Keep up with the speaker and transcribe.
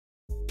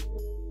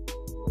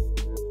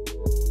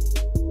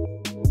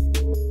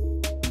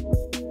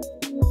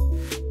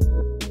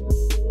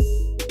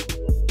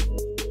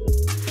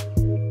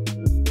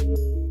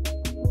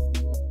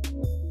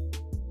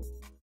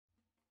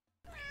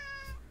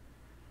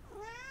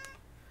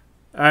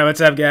Alright,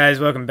 what's up guys?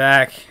 Welcome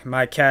back.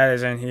 My cat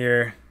is in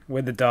here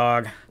with the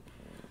dog.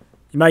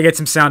 You might get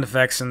some sound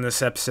effects in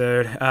this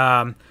episode.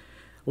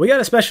 We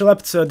got a special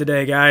episode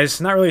today, guys.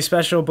 Not really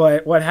special,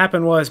 but what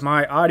happened was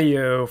my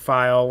audio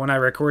file, when I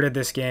recorded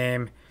this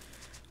game,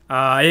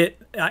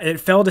 it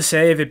failed to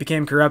save. It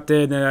became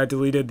corrupted, and I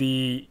deleted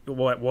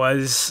what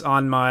was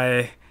on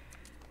my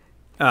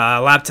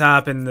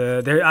laptop, and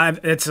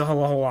it's a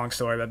whole long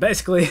story, but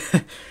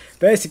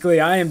basically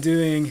I am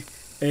doing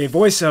a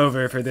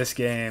voiceover for this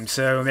game,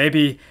 so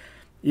maybe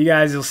you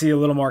guys will see a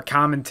little more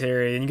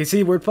commentary. And you can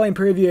see we're playing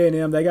Prairie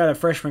A&M. They got a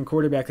freshman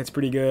quarterback that's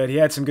pretty good. He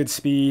had some good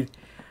speed.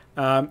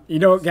 You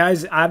know,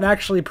 guys, I'm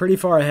actually pretty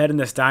far ahead in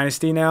this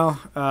dynasty now.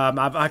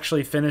 I've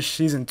actually finished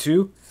season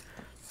 2.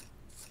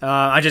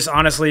 I've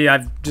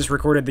just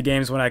recorded the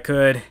games when I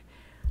could.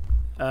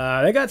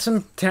 They got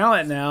some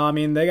talent now. I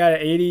mean, they got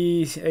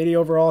 80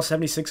 overall,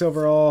 76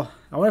 overall.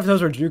 I wonder if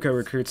those were JUCO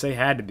recruits. They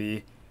had to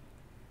be.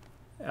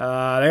 They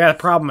got a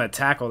problem at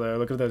tackle, though.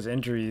 Look at those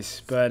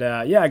injuries.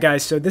 But, yeah,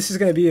 guys, so this is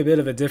going to be a bit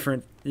of a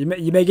different... You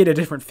may get a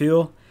different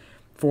feel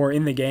for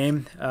in the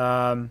game.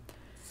 I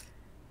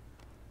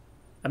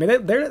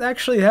mean, they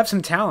actually have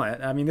some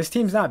talent. I mean, this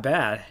team's not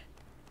bad.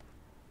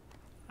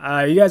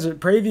 You guys,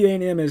 Prairie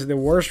A&M is the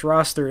worst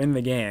roster in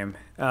the game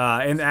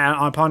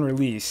upon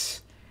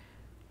release.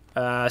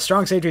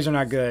 Strong safeties are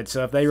not good,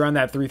 so if they run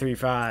that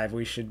 3-3-5,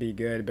 we should be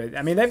good. But,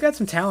 I mean, they've got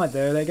some talent,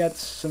 though. They got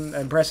some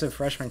impressive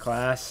freshman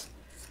class.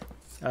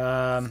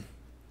 Let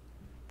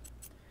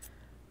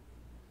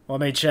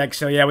me check.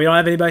 So yeah, we don't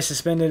have anybody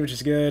suspended, which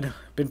is good.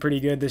 Been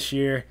pretty good this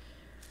year.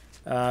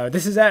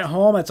 This is at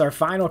home. It's our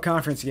final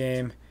conference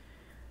game.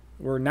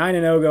 We're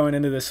 9-0 going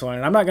into this one.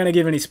 And I'm not going to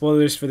give any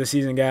spoilers for the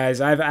season,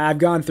 guys. I've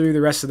gone through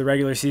the rest of the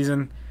regular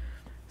season,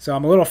 so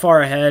I'm a little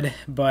far ahead,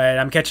 but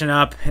I'm catching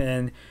up.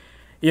 And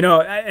you know,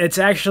 it's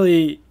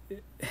actually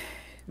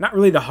not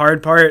really the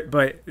hard part,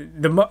 but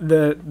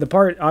the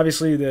part,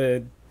 obviously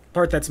the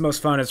part that's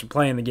most fun is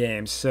playing the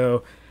games.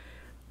 So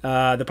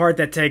the part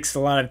that takes a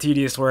lot of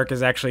tedious work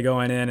is actually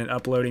going in and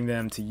uploading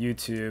them to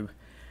YouTube.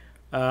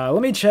 Let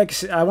me check.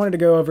 I wanted to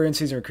go over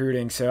in-season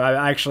recruiting, so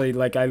I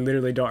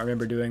literally don't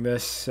remember doing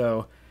this,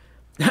 so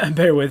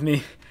bear with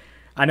me.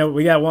 I know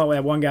we got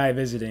one guy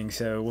visiting,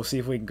 so we'll see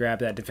if we can grab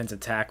that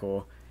defensive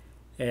tackle.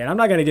 And I'm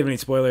not going to give any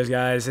spoilers,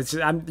 guys.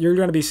 You're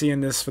going to be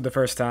seeing this for the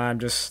first time.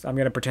 I'm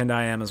going to pretend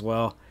I am as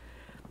well.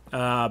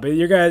 But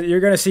you're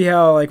gonna see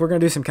how, like, we're gonna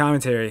do some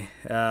commentary.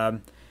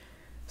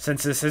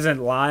 Since this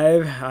isn't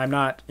live, I'm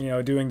not,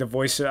 doing the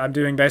voice. I'm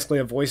doing basically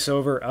a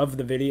voiceover of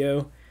the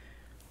video.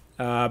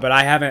 But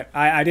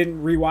I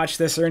didn't rewatch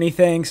this or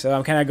anything, so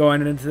I'm kind of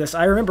going into this.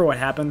 I remember what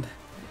happened.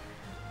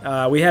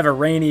 We have a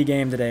rainy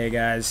game today,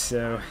 guys,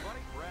 so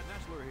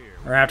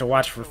we're gonna have to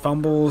watch for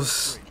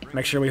fumbles.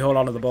 Make sure we hold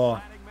on to the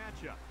ball.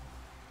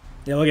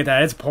 Yeah, look at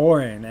that. It's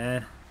pouring,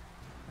 man.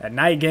 At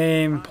night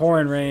game,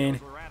 pouring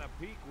rain.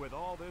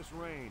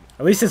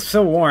 At least it's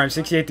so warm,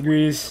 68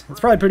 degrees. It's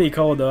probably pretty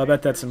cold, though. I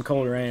bet that's some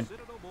cold rain.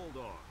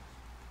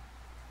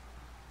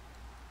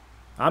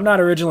 I'm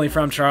not originally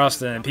from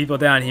Charleston, and people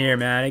down here,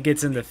 man, it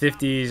gets in the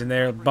 50s, and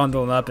they're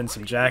bundling up in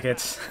some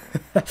jackets.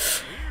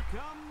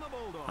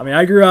 I mean,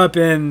 I grew up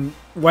in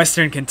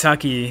western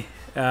Kentucky,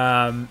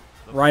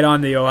 right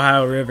on the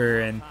Ohio River,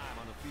 and,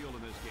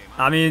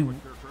 I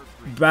mean,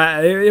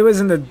 it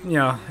was in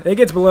the, it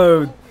gets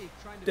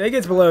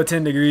below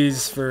 10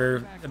 degrees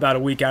for about a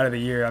week out of the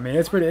year. I mean,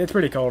 it's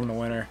pretty cold in the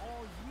winter.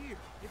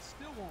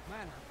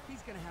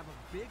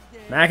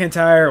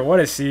 McIntyre, what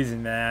a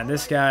season, man.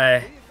 This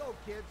guy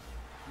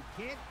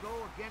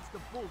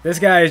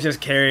has just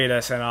carried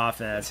us in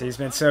offense. He's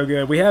been so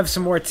good. We have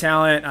some more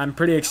talent. I'm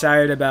pretty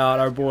excited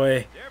about our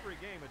boy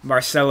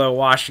Marcelo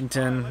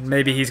Washington.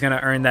 Maybe he's going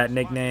to earn that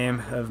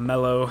nickname of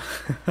Mello.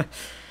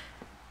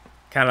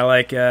 Kind of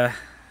like, I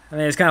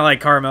mean, it's kind of like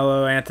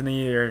Carmelo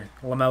Anthony or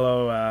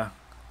LaMelo,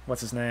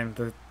 what's his name?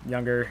 The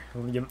younger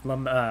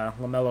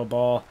LaMelo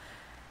Ball.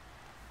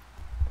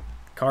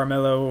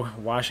 Carmelo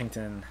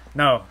Washington.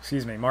 No,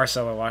 excuse me,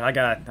 Marcelo.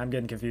 I'm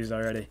getting confused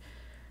already.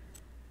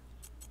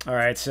 All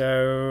right,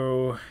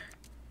 so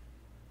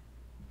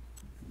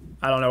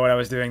I don't know what I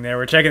was doing there.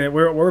 We're checking it.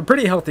 We're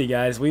pretty healthy,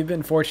 guys. We've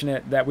been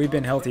fortunate that we've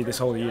been healthy this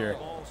whole year.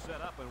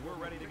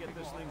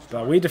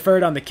 But we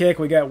deferred on the kick.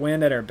 We got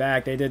wind at our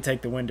back. They did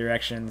take the wind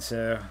direction,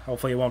 so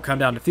hopefully it won't come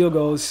down to field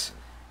goals.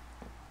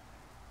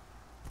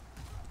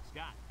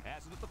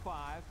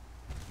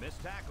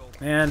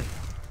 Man,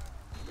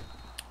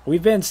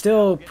 we've been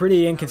still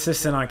pretty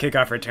inconsistent on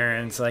kickoff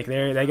returns. Like,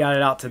 they got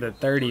it out to the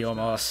 30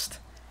 almost.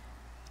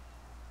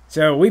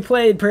 So we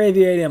played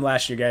Prairie A&M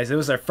last year, guys. It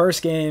was our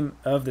first game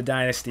of the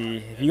dynasty.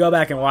 If you go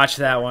back and watch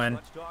that one,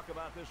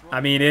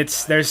 I mean,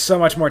 there's so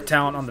much more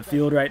talent on the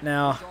field right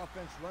now.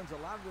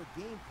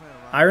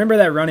 I remember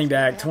that running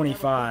back,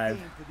 25.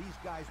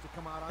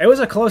 It was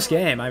a close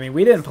game. I mean,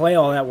 we didn't play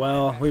all that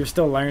well. We were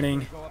still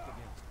learning.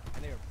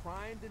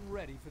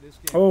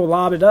 Oh,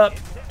 lob it up.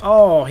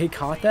 Oh, he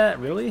caught that?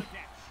 Really?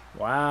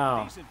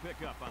 Wow.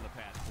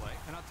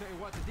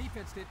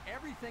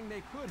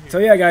 So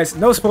yeah, guys,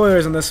 no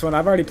spoilers on this one.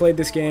 I've already played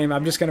this game.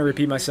 I'm just going to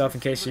repeat myself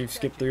in case you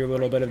skipped through a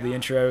little bit of the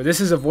intro. This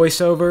is a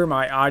voiceover.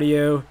 My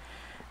audio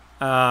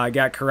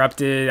got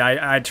corrupted.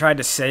 I tried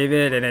to save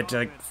it, and it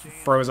like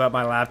froze up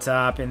my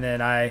laptop. And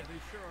then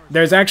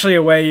there's actually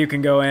a way you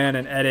can go in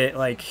and edit.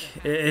 Like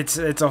it's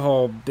a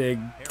whole big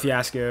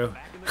fiasco.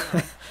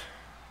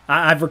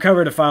 I've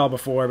recovered a file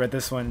before, but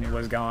this one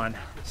was gone.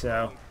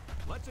 So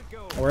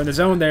we're in the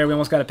zone there. We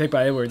almost got a pick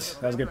by Edwards.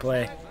 That was a good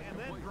play.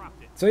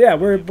 So yeah,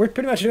 we're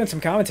pretty much doing some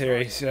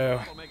commentary.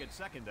 So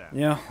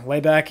lay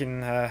back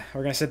and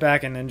we're gonna sit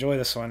back and enjoy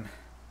this one.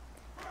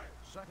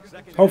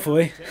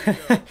 Hopefully,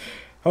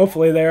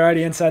 hopefully they're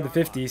already inside the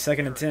 50.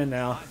 2nd and 10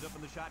 now.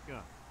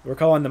 We're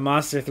calling the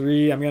Monster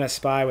 3. I'm gonna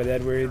spy with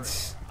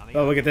Edwards.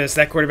 Oh, look at this.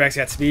 That quarterback's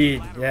got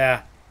speed.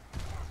 Yeah.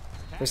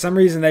 For some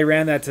reason they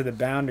ran that to the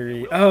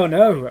boundary. Oh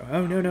no!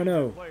 Oh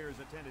no!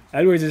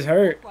 Edwards is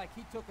hurt.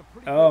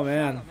 Oh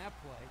man.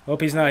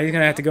 Hope he's not. He's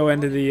gonna have to go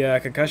into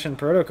the concussion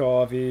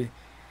protocol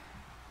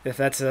if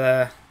that's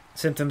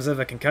symptoms of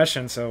a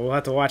concussion. So we'll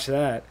have to watch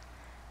that.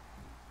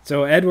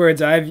 So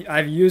Edwards,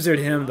 I've usered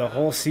him the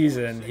whole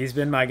season. He's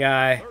been my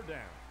guy.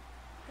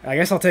 I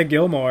guess I'll take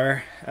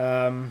Gilmore.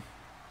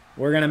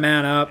 We're gonna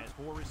man up.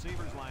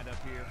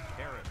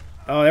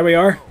 Oh, there we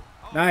are.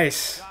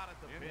 Nice.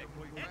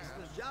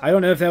 I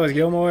don't know if that was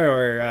Gilmore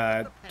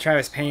or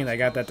Travis Payne that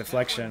got that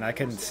deflection. I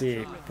couldn't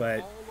see,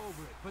 but.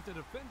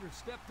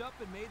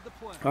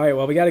 All right,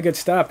 well, we got a good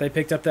stop. They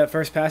picked up that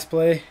first pass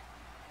play.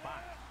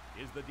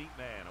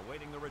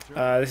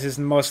 This is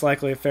most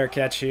likely a fair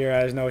catch here.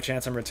 There's no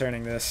chance I'm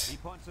returning this.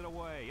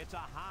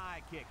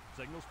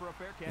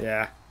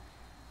 Yeah.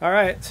 All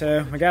right,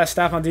 so we got to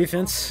stop on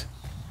defense.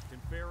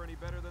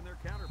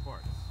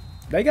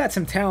 They got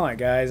some talent,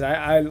 guys.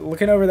 I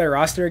looking over their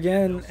roster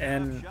again,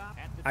 and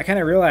I kind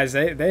of realized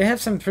they have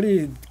some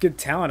pretty good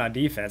talent on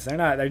defense.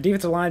 Their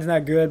defensive line's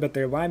not good, but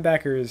their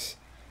linebackers.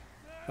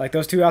 Like,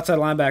 those two outside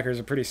linebackers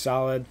are pretty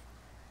solid.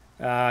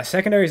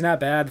 Secondary's not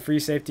bad. The free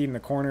safety and the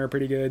corner are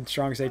pretty good.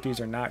 Strong safeties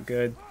are not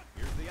good.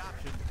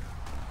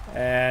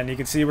 And you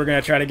can see we're going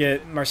to try to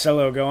get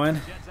Marcelo going.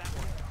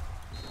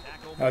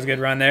 That was a good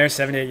run there.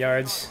 78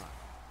 yards.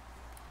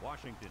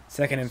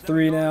 2nd and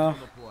 3 now.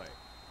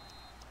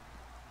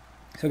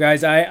 So,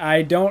 guys,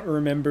 I don't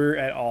remember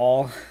at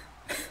all.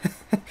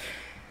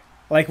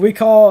 Like I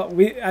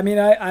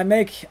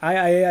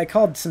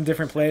called some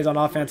different plays on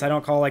offense. I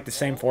don't call like the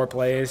same 4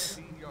 plays.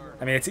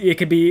 I mean, it's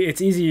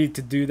easy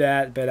to do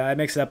that, but I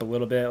mix it up a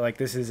little bit. Like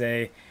this is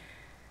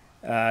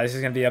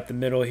gonna be up the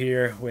middle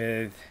here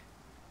with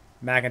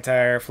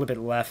McIntyre. Flip it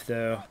left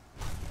though.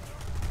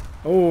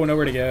 Oh,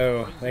 nowhere to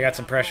go. They got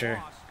some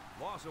pressure.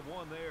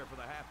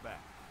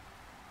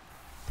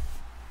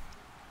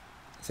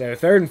 So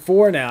 3rd and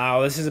 4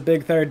 now. This is a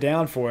big 3rd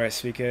down for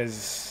us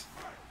because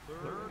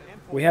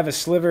we have a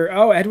sliver.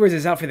 Oh, Edwards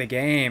is out for the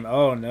game.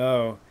 Oh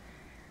no.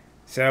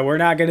 So we're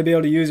not going to be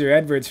able to use our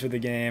Edwards for the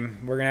game.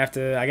 We're going to have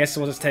to, I guess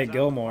we'll just take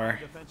Gilmore.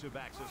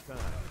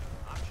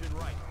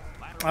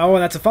 Oh,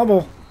 and that's a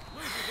fumble.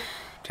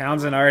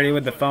 Townsend already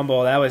with the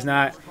fumble. That was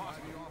not,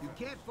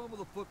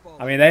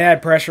 I mean, they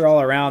had pressure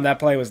all around. That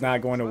play was not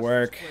going to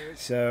work.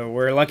 So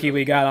we're lucky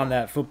we got on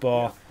that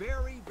football.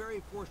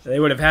 They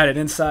would have had it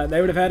inside. They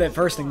would have had it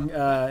first in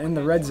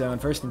the red zone,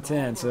 1st and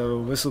 10.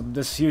 So this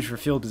is huge for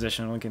field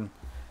position. We can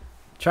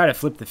try to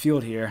flip the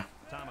field here.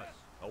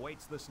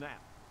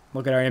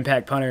 Look at our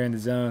impact punter in the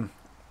zone.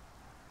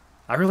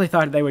 I really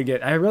thought they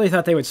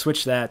would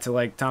switch that to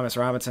like Thomas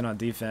Robinson on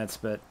defense,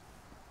 but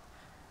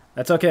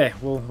that's okay.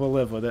 We'll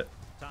live with it.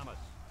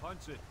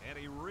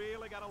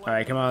 All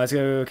right, come on, let's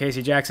go.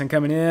 Casey Jackson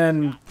coming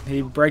in.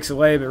 He breaks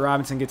away, but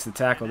Robinson gets the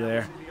tackle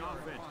there.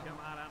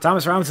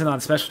 Thomas Robinson on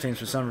special teams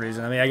for some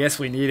reason. I mean, I guess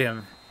we need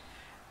him.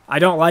 I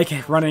don't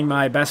like running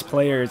my best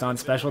players on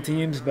special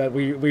teams, but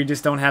we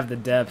just don't have the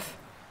depth.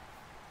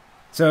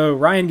 So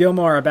Ryan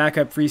Gilmore, our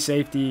backup free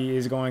safety,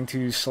 is going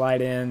to slide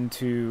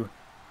into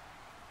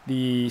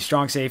the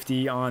strong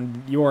safety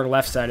on your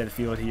left side of the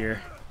field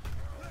here.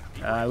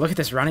 Look at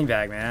this running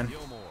back, man.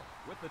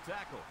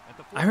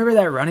 I remember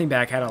that running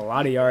back had a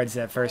lot of yards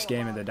that first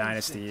game of the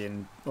Dynasty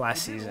and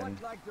last season.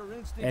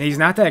 And he's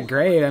not that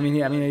great. I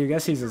mean, I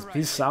guess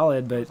he's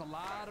solid, but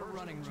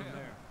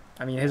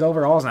I mean, his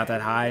overall's not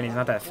that high and he's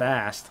not that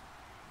fast.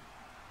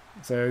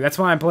 So that's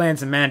why I'm playing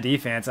some man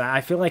defense.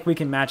 I feel like we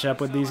can match up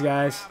with these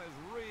guys.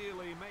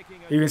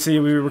 You can see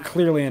we were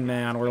clearly in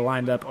man. We're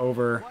lined up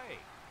over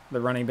the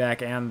running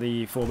back and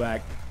the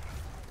fullback.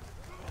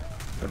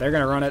 But they're going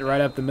to run it right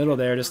up the middle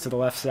there, just to the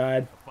left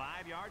side.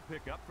 5-yard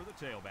pickup for the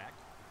tailback.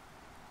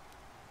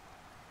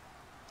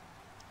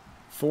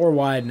 4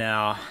 wide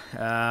now.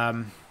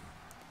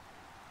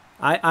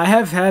 I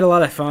have had a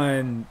lot of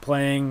fun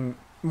playing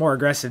more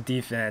aggressive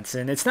defense,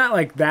 and it's not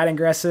like that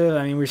aggressive.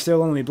 I mean, we're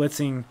still only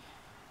blitzing.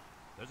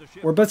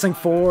 We're blitzing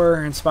 4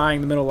 and spying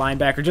the middle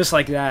linebacker just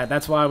like that.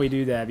 That's why we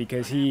do that,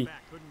 because he,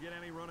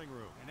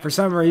 for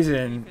some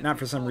reason, not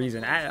for some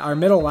reason, our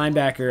middle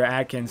linebacker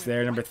Atkins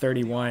there, number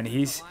 31,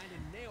 he's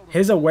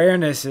his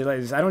awareness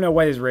is, I don't know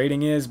what his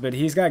rating is, but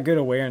he's got good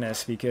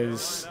awareness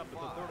because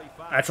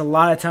that's a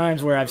lot of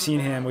times where I've seen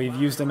him, we've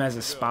used him as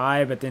a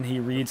spy, but then he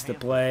reads the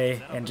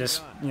play and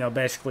just, you know,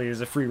 basically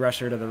is a free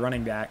rusher to the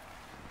running back.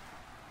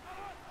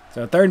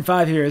 So 3rd and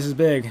 5 here. This is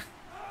big.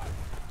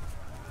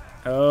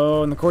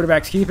 Oh, and the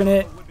quarterback's keeping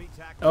it.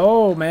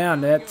 Oh, man,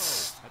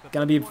 that's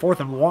going to be 4th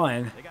and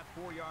 1.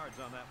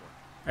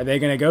 Are they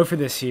going to go for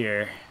this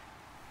here?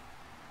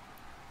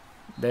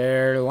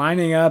 They're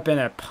lining up in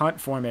a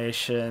punt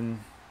formation.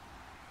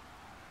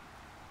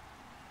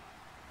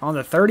 On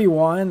the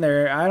 31,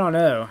 I don't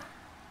know.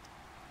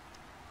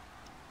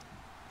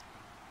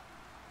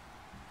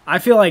 I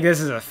feel like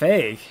this is a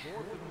fake.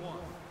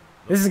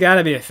 This has got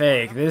to be a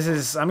fake. This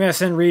is. I'm gonna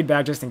send Reed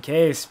back just in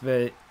case,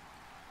 but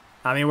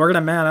I mean we're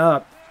gonna man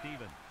up.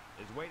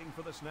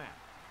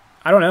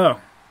 I don't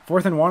know.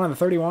 4th and 1 on the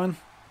 31.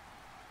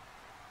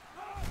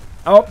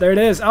 Oh, there it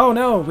is. Oh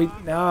no,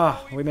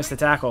 we missed the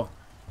tackle.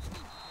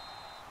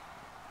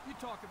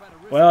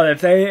 Well,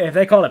 if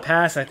they called a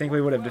pass, I think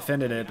we would have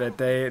defended it,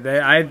 but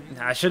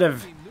I should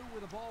have.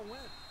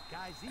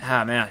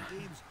 Ah man.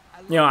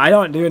 You know, I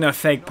don't do enough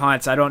fake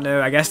punts. I don't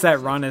know. I guess that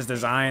run is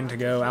designed to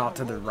go out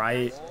to the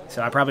right,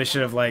 so I probably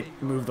should have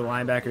like moved the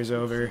linebackers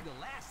over.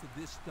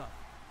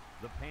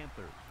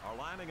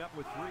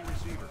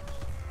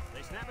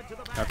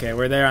 Okay,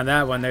 we're there on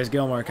that one. There's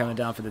Gilmore coming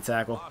down for the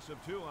tackle.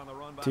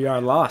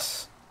 2-yard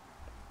loss.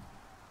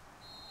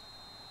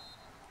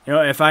 You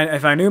know, if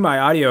I knew my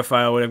audio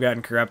file would have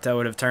gotten corrupt, I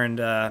would have turned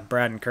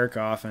Brad and Kirk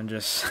off and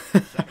just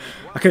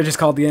I could have just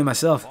called the game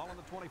myself.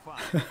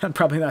 I'm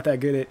probably not that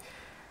good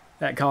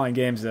at calling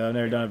games though. I've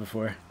never done it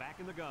before.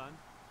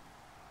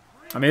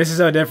 I mean, this is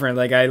so different.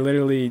 Like I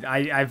literally,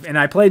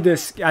 I played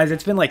this, guys.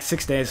 It's been like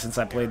 6 days since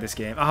I played this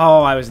game.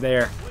 Oh, I was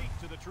there.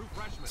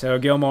 So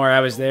Gilmore,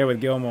 I was there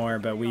with Gilmore,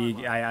 but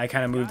I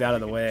kind of moved out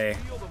of the way.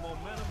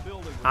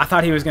 I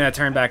thought he was going to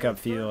turn back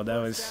upfield. That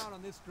was.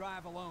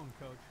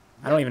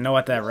 I don't even know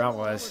what that route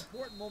was.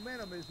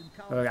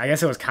 I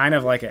guess it was kind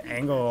of like an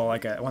angle,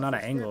 well, not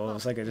an angle. It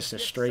was like just a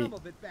straight.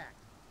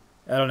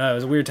 I don't know. It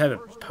was a weird type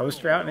of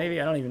post route, maybe.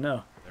 I don't even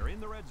know.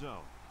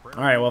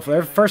 All right. Well, for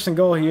their 1st and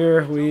goal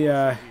here,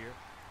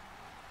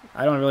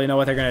 I don't really know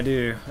what they're gonna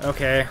do.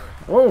 Okay.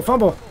 Whoa,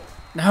 fumble.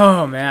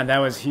 Oh man, that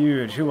was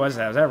huge. Who was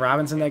that? Was that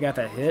Robinson that got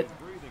that hit?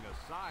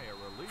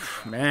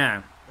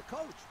 Man.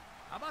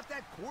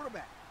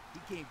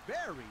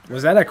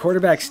 Was that a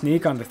quarterback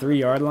sneak on the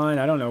 3-yard line?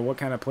 I don't know what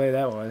kind of play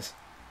that was.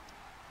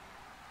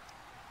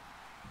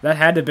 That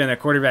had to have been a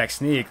quarterback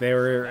sneak. They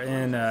were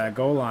in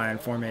goal line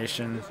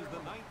formation.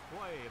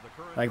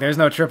 Like, there's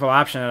no triple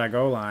option at a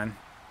goal line.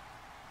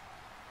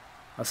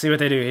 Let's see what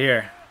they do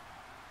here.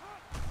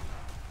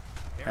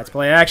 That's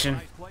play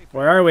action.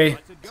 Where are we?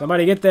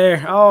 Somebody get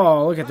there.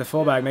 Oh, look at the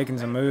fullback making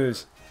some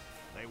moves.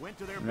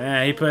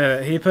 Man,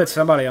 he put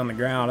somebody on the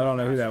ground. I don't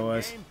know who that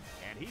was.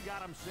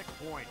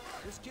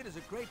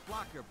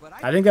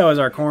 I think that was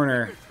our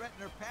corner,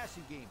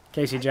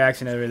 Casey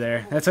Jackson over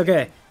there. That's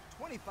okay.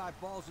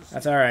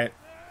 That's all right.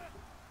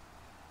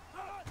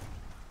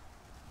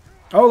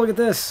 Oh, look at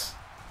this.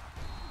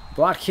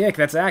 Block kick.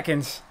 That's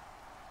Atkins.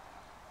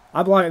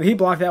 He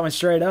blocked that one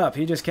straight up.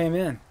 He just came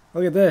in.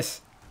 Look at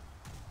this.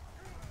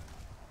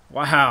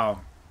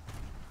 Wow.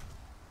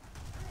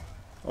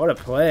 What a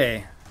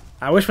play.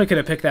 I wish we could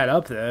have picked that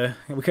up, though.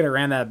 We could have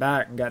ran that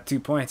back and got 2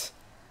 points.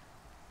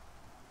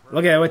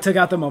 Look at it. We took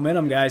out the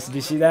momentum, guys. Did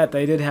you see that?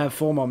 They did have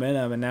full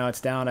momentum, and now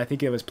it's down. I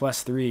think it was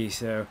 +3,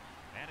 so.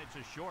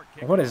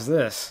 What is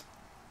this?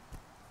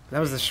 That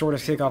was the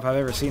shortest kickoff I've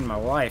ever seen in my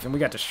life, and we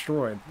got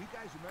destroyed.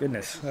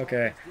 Goodness.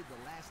 Okay.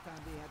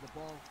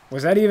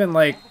 Was that even,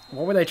 like,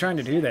 what were they trying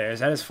to do there?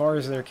 Is that as far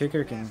as their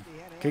kicker can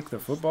kick the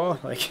football?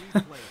 Like.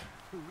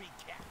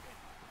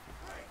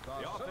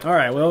 All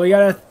right, well, we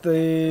got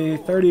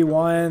the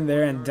 31.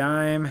 They're in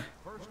dime.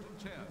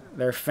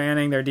 They're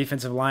fanning their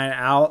defensive line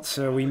out,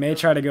 so we may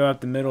try to go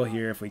up the middle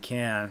here if we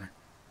can.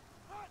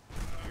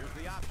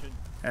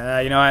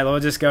 You know what? We'll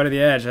just go to the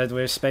edge.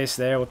 There's space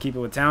there. We'll keep it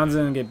with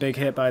Townsend and get big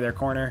hit by their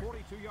corner.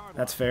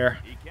 That's fair.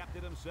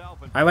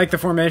 I like the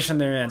formation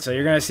they're in, so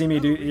you're gonna see me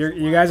do.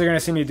 You guys are gonna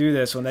see me do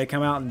this when they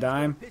come out and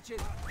dime.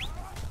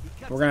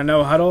 We're gonna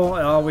no huddle.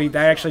 Oh,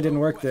 that actually didn't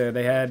work though.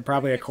 They had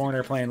probably a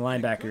corner playing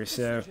linebacker,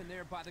 so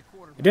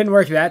it didn't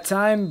work that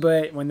time.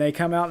 But when they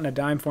come out in a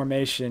dime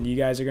formation, you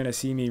guys are gonna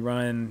see me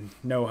run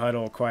no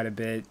huddle quite a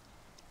bit.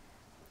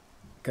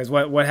 Because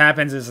what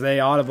happens is they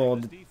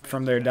audibled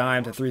from their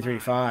dime to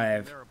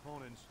 3-3-5.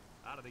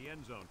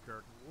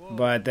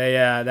 But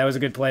that was a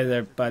good play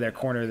there by their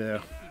corner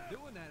though.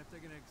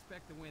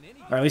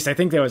 Or at least I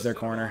think that was their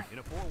corner.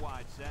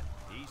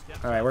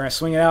 All right, we're going to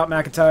swing it out.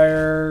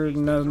 McIntyre,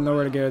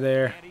 nowhere to go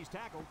there.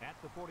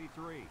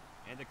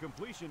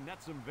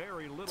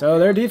 So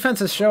their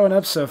defense is showing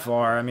up so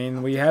far. I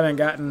mean, we haven't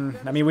gotten...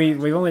 I mean,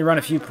 we've only run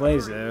a few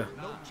plays, though.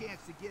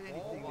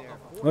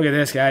 Look at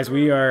this, guys.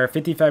 We are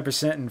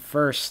 55% in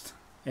first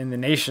in the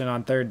nation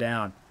on 3rd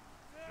down.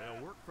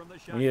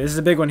 This is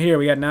a big one here.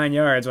 We got 9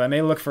 yards. I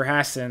may look for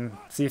Hassan,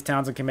 see if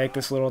Townsend can make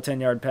this little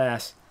 10-yard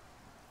pass.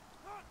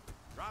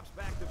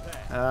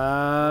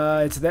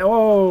 It's the,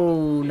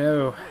 oh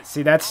no.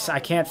 See, that's, I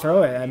can't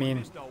throw it. I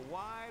mean,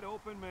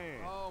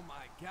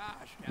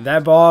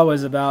 that ball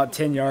was about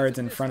 10 yards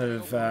in front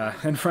of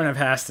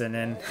Haston,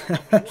 and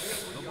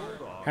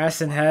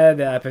Haston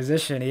had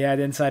position. He had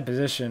inside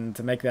position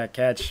to make that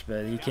catch,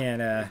 but he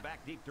can't.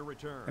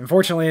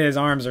 Unfortunately, his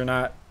arms are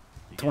not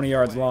 20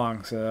 yards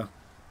long. So,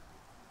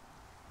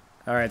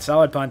 all right,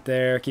 solid punt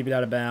there. Keep it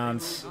out of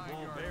bounds.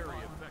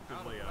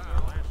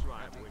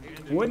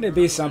 Wouldn't it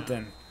be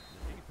something?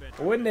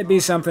 Wouldn't it be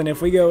something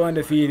if we go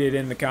undefeated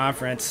in the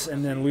conference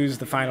and then lose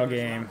the final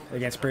game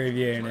against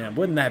Prairie A&M?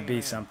 Wouldn't that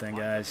be something,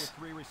 guys?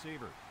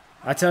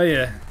 I tell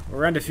you,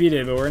 we're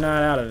undefeated, but we're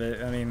not out of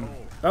it. I mean,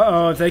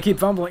 uh-oh, if they keep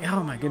fumbling.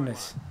 Oh, my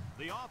goodness.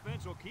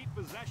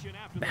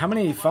 How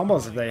many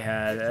fumbles have they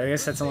had? I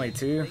guess that's only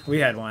 2. We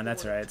had 1,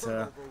 that's right.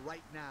 So,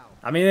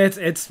 I mean,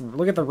 it's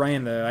look at the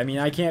rain, though. I mean,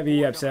 I can't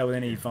be upset with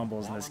any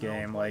fumbles in this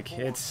game. Like,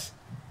 it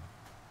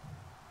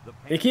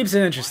keeps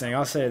it interesting,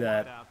 I'll say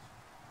that.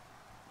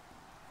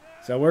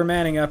 So we're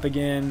manning up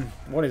again.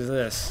 What is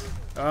this?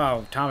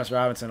 Oh, Thomas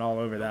Robinson all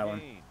over that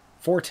one.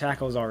 4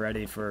 tackles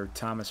already for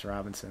Thomas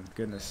Robinson.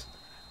 Goodness.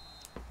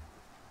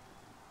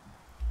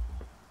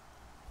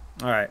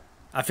 All right.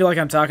 I feel like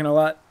I'm talking a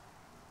lot.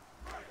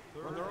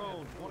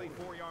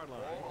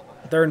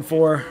 3rd and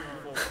 4.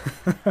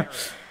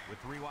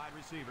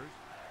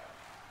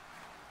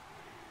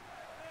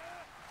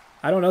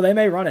 I don't know. They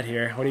may run it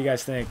here. What do you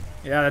guys think?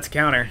 Yeah, that's a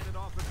counter.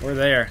 We're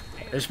there.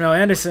 Ishmael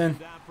Anderson.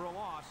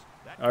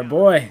 Our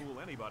boy.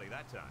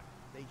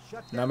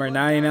 Number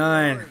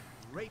 99.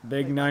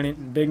 Big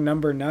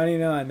number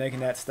 99 making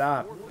that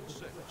stop.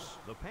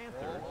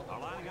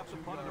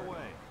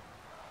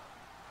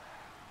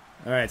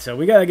 All right, so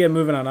we got to get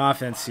moving on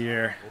offense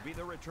here.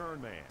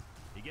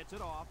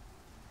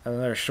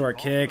 Another short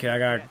kick. I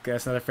got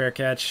another fair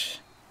catch.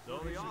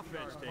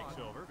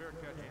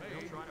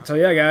 So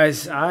yeah,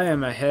 guys, I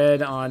am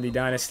ahead on the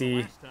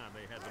Dynasty.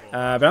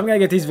 But I'm going to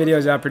get these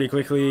videos out pretty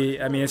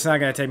quickly. I mean, it's not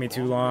going to take me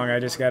too long.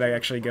 I just got to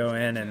actually go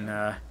in and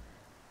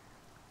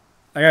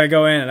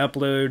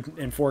upload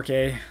in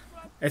 4K.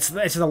 It's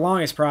the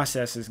longest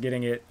process is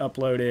getting it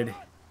uploaded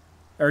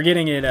or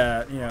getting it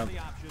you know,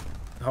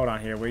 hold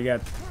on here. We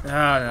got oh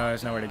no,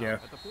 there's nowhere to go.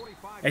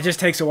 It just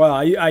takes a while.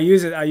 I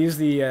use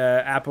the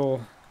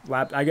Apple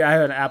lap. I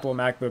have an Apple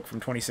MacBook from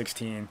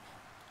 2016.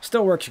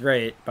 Still works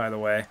great, by the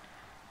way.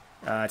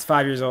 It's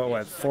 5 years old,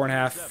 what,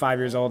 4.5, 5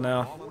 years old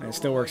now, and it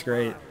still works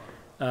great.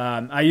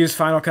 I use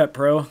Final Cut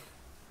Pro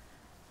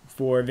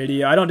for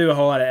video. I don't do a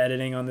whole lot of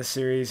editing on this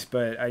series,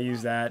 but I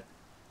use that.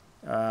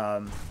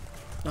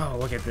 Oh,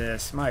 look at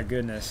this. My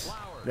goodness.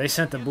 They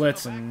sent the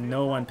blitz, and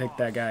no one picked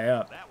that guy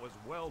up. That was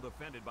well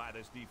defended by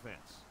this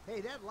defense.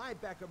 Hey, that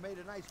linebacker made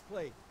a nice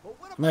play. I'm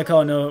gonna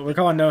call we're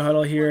calling no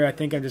huddle here. I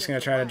think I'm just gonna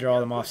try to draw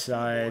them off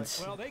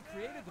sides.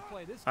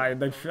 I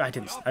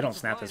don't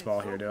snap this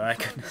ball here, do I?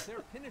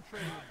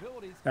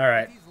 All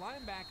right,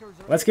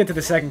 let's get to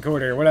the second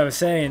quarter. What I was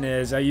saying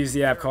is I use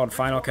the app called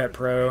Final Cut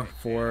Pro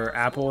for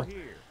Apple,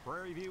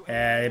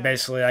 and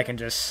basically I can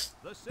just,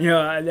 you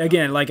know,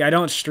 again, like I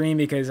don't stream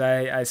because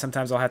I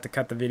sometimes I'll have to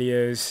cut the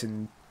videos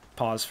and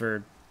pause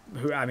for.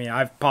 I mean,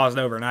 I've paused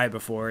overnight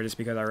before just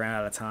because I ran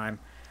out of time.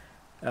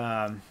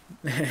 And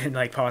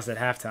like paused at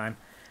halftime,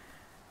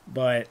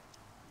 but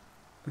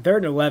 3rd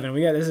and 11,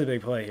 this is a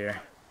big play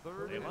here.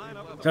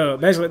 So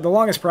basically, the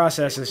longest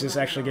process is just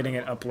actually getting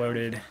it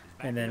uploaded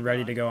and then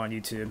ready to go on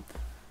YouTube.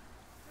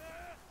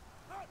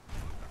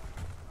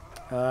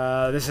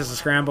 This is a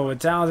scramble with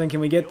Townsend. Can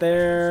we get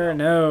there?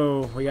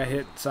 No, we got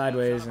hit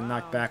sideways and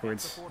knocked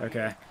backwards.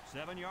 Okay.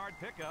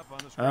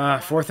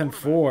 4th and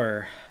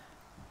 4.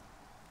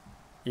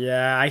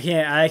 Yeah, I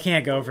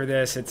can't go for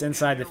this. It's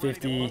inside the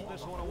 50.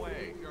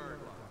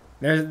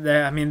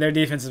 I mean, their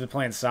defense has been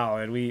playing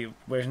solid.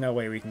 There's no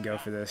way we can go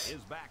for this.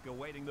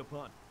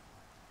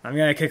 I'm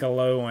gonna kick a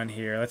low one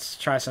here. Let's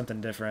try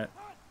something different.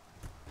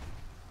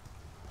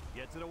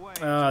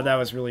 Oh, that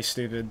was really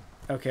stupid.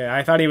 Okay,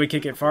 I thought he would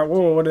kick it far.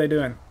 Whoa, what are they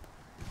doing?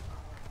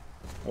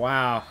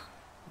 Wow,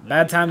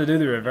 bad time to do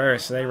the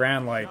reverse. He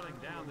ran like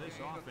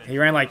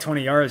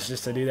 20 yards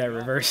just to do that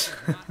reverse.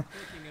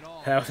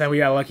 We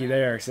got lucky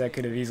there, because that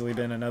could have easily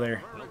been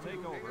another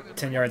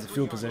 10 yards of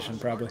field position,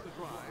 probably.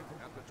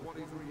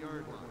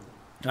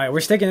 All right,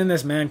 we're sticking in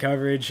this man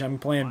coverage. I'm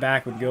playing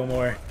back with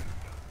Gilmore.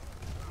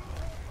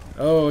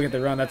 Oh, look at the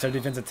run. That's our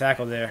defensive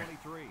tackle there.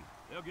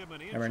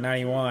 Number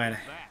 91.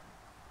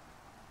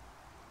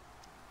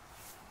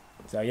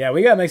 So, yeah,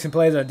 we got to make some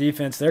plays on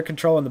defense. They're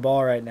controlling the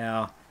ball right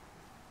now.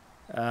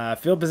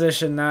 Field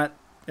position, not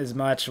as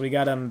much. We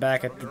got them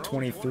back at the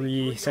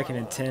 23, 2nd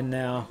and 10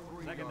 now.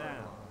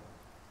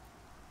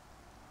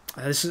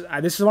 This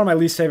is one of my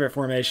least favorite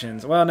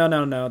formations. Well,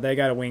 no. They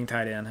got a wing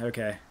tight end.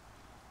 Okay.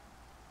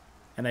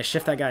 And they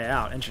shift that guy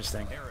out.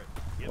 Interesting.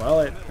 Well,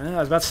 I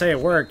was about to say it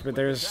worked, but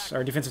there's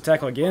our defensive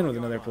tackle again with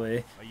another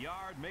play.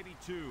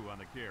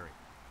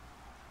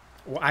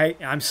 Well,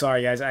 I'm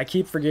sorry, guys. I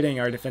keep forgetting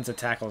our defensive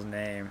tackle's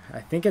name.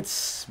 I think it's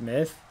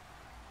Smith,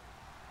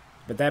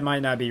 but that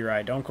might not be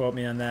right. Don't quote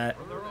me on that.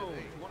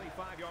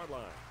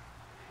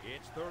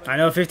 I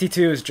know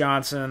 52 is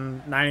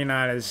Johnson,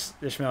 99 is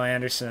Ishmael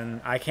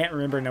Anderson. I can't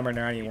remember number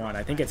 91.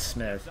 I think it's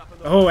Smith.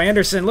 Oh,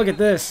 Anderson, look at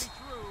this.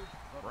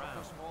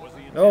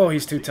 Oh,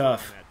 he's too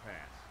tough.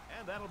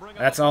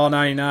 That's all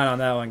 99 on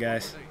that one,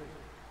 guys.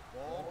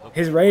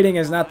 His rating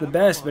is not the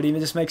best, but he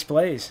just makes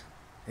plays.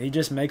 He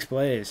just makes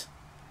plays.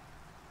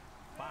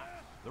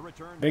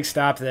 Big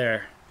stop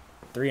there.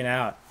 3 and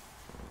out.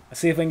 Let's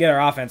see if we can get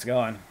our offense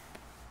going.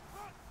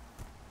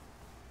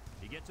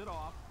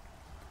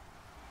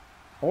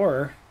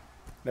 Or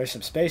there's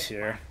some space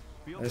here.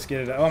 Let's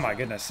get it. Oh my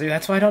goodness! See,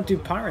 that's why I don't do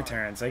punt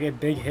returns. I get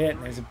big hit,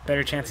 and there's a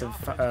better chance of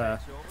a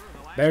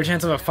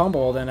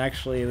fumble than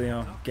actually,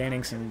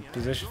 gaining some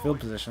field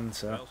position.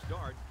 So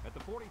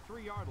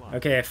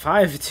okay,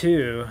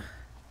 5-2.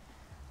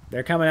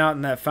 They're coming out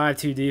in that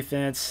 5-2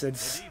 defense.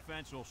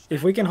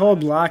 If we can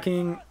hold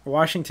blocking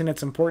Washington,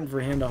 it's important for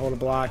him to hold a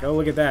block. Oh,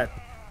 look at that!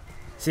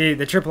 See,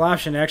 the triple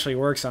option actually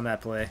works on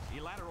that play.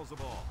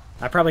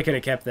 I probably could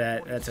have kept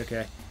that. That's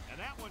okay.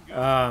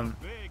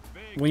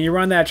 When you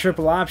run that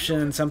triple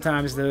option,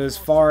 sometimes those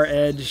far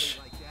edge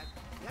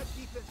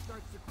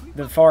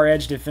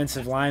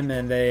defensive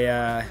linemen,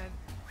 they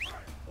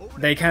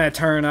kind of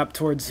turn up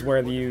towards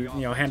where you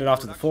hand it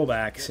off to the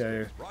fullback.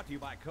 So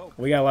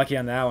we got lucky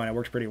on that one. It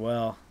worked pretty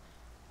well.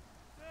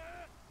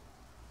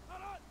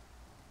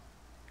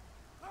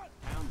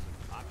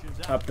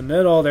 Up the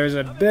middle, there's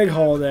a big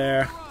hole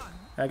there.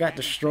 I got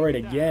destroyed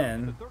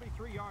again.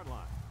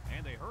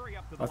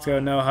 Let's go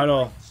no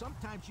huddle.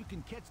 Sometimes you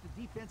can catch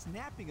the defense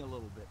napping a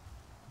little bit.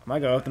 I might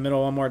go up the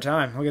middle one more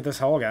time. Look at this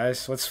hole,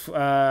 guys. Let's,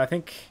 I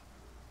think...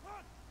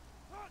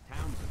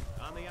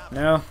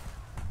 No.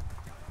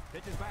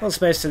 A little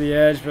space to the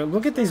edge, but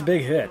look at these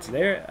big hits.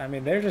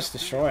 They're just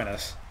destroying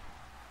us.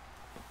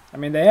 I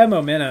mean, they have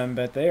momentum,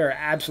 but they are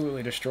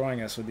absolutely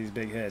destroying us with these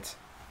big hits.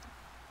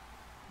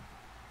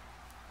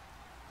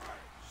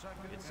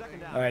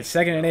 All right,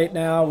 2nd and 8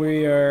 now.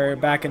 We are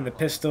back in the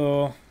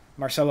pistol.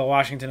 Marcelo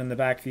Washington in the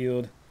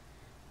backfield.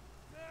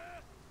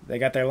 They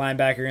got their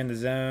linebacker in the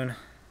zone.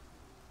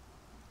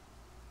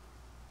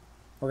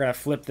 We're going to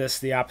flip this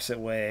the opposite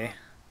way.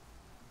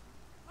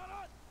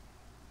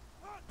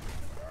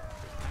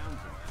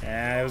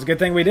 And it was a good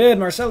thing we did,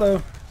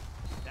 Marcelo.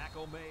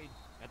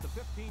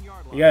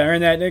 You got to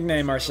earn that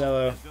nickname,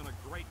 Marcelo.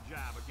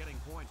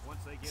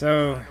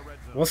 So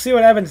we'll see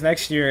what happens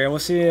next year. We'll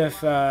see if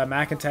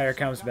McIntyre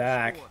comes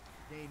back.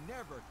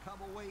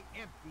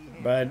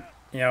 But...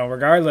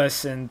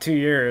 regardless, in 2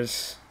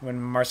 years,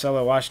 when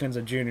Marcelo Washington's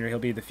a junior, he'll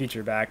be the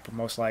feature back,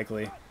 most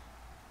likely.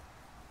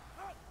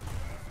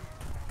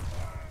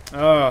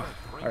 Oh,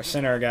 our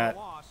center got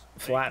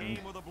flattened.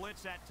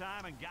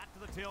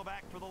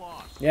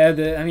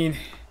 Yeah,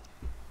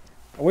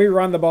 we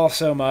run the ball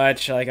so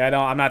much.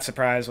 I'm not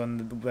surprised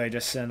when they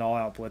just send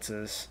all-out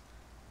blitzes.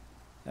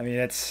 I mean,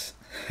 it's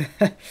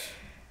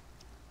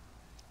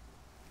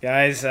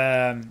guys.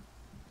 Did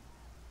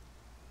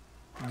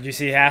you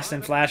see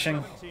Haston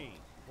flashing?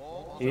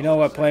 You know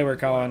what play we're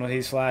calling when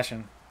he's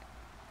flashing.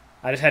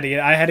 I had to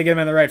get him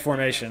in the right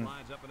formation.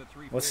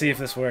 Let's see if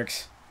this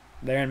works.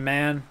 They're in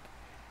man,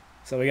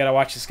 so we gotta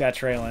watch this guy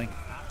trailing.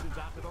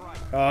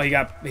 Oh, he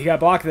got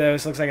blocked though.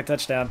 This looks like a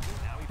touchdown.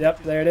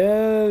 Yep, there it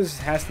is.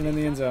 Haston in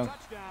the end zone.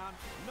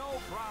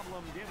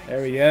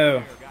 There we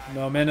go.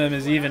 Momentum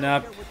is evened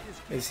up.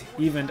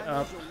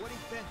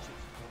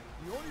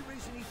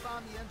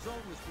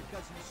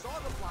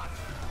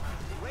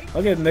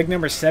 Look at big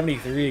number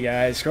 73,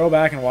 guys. Scroll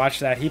back and watch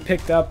that. He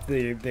picked up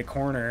the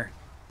corner.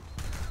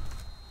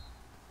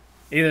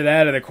 Either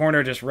that or the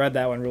corner just read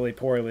that one really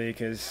poorly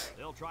because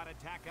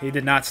he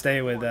did not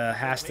stay with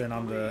Haston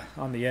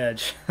on the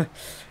edge.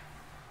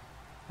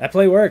 That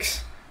play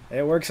works.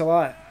 It works a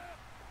lot.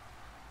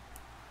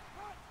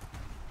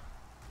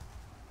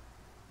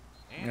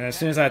 And as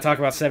soon as I talk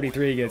about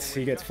 73,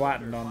 he gets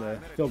flattened on the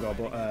field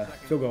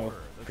goal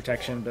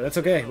protection, but that's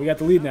okay. We got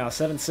the lead now,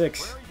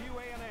 7-6.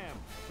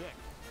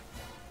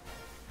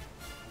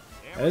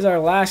 It was our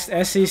last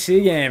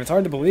SEC game. It's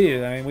hard to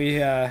believe. I mean, we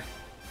kind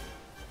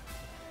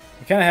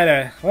of had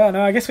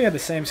I guess we had the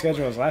same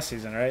schedule as last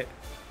season, right?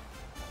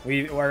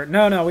 We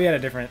had a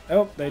different.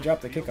 Oh, they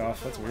dropped the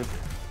kickoff. That's weird.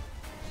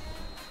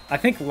 I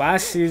think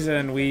last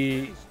season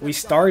we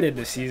started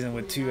the season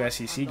with 2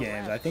 SEC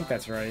games. I think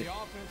that's right.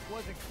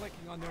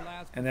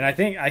 And then I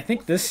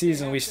think this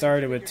season we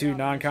started with 2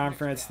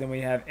 non-conference. Then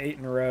we have 8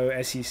 in a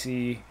row SEC,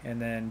 and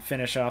then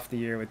finish off the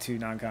year with 2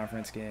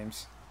 non-conference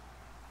games.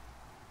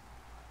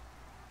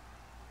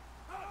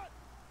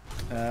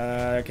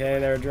 Okay,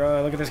 they're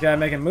draw. Look at this guy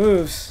making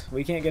moves.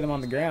 We can't get him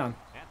on the ground.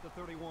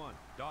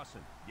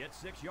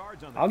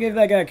 I'll give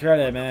that guy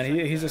credit, man.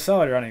 He's a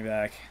solid running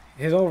back.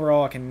 His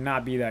overall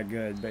cannot be that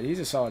good, but he's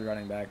a solid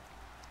running back.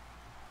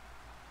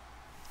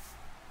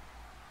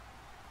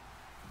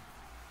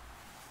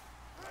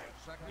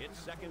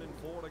 It's 2nd and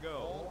 4 to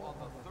go.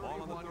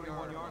 Ball on the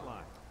 31-yard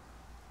line.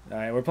 All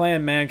right, we're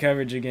playing man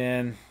coverage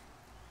again.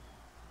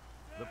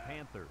 The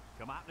Panthers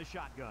come out in a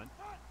shotgun.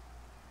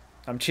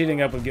 I'm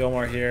cheating up with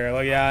Gilmore here.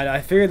 Well, yeah,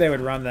 I figured they would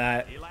run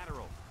that.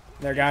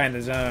 their guy in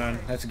the zone.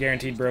 That's a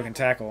guaranteed broken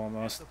tackle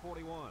almost.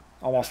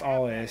 Almost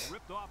always.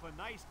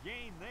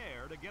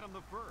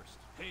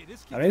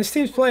 I mean, this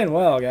team's playing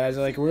well, guys.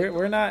 Like,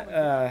 we're not...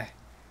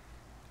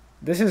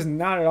 this is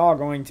not at all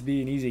going to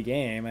be an easy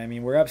game. I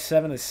mean, we're up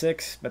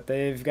 7-6, but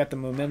they've got the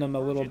momentum a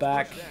little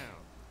back.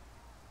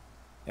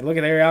 And look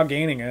at, they're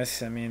outgaining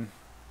us. I mean,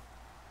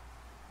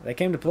 they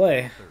came to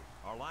play.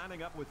 Are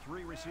lining up with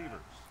 3 receivers.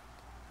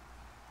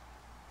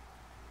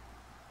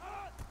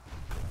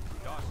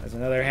 There's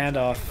another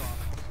handoff.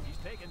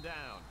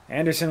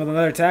 Anderson with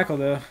another tackle,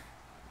 though.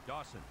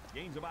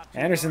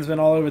 Anderson's been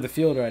all over the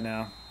field right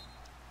now.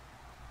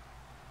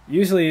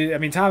 Usually, I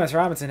mean, Thomas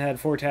Robinson had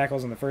 4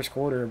 tackles in the first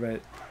quarter,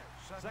 but...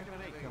 Second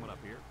and 8 coming up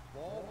here.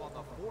 Ball on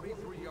the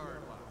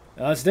 43-yard line.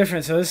 Well, it's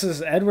different. So this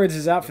is... Edwards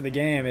is out for the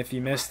game if you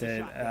missed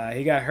it.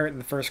 He got hurt in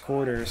the first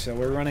quarter, so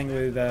we're running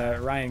with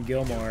Ryan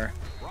Gilmore.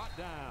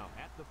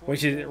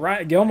 Which is...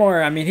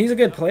 Gilmore, I mean, he's a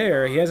good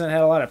player. He hasn't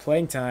had a lot of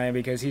playing time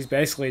because he's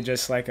basically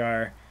just like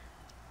our...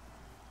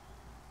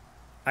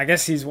 I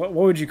guess he's... What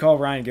would you call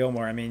Ryan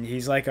Gilmore? I mean,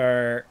 he's like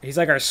our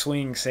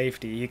swing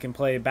safety. He can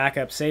play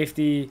backup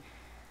safety...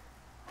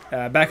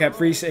 backup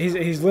free.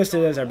 He's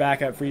listed as our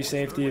backup free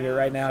safety, but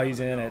right now he's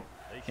in at,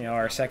 you know,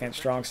 our second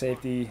strong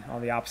safety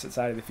on the opposite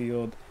side of the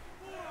field.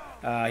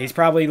 He'd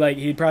probably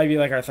be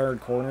like our third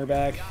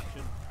cornerback.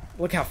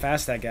 Look how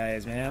fast that guy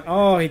is, man.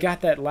 Oh, he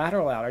got that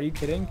lateral out. Are you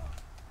kidding?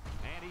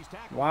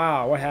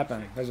 Wow, what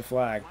happened? There's a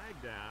flag.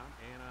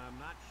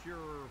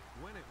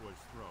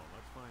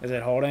 Is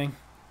it holding?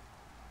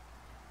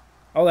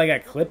 Oh, they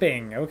got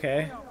clipping.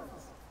 Okay.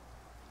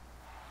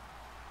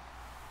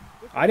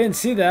 I didn't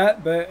see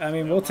that, but, I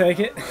mean, we'll take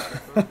it.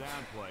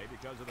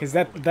 Because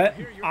that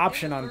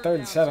option on 3rd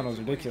and 7 was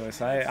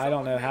ridiculous. I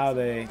don't know how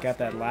they got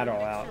that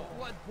lateral out.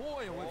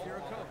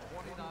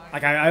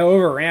 Like, I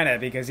overran it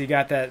because he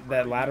got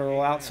that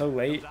lateral out so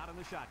late.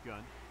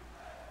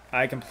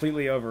 I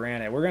completely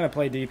overran it. We're going to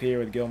play deep here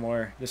with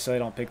Gilmore, just so they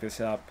don't pick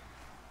this up.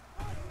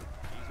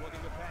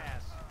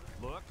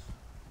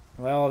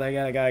 Well, they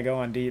got a guy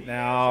going deep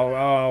now.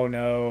 Oh,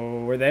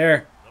 no. We're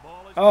there.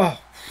 Oh,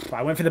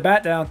 I went for the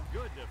bat down.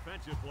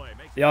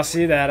 Y'all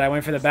see that? I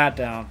went for the bat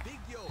down.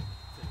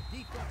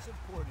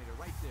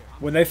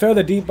 When they throw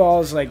the deep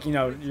balls, like, you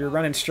know, you're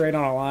running straight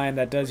on a line,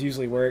 that does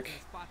usually work.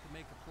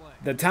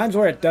 The times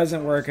where it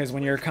doesn't work is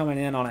when you're coming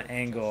in on an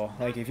angle.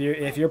 Like, if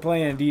you're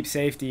playing deep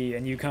safety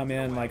and you come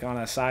in, like, on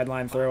a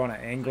sideline throw on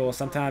an angle,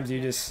 sometimes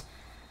you just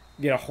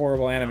get a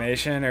horrible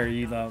animation, or,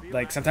 you know,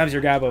 like, sometimes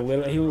your guy will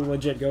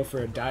legit go for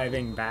a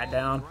diving bat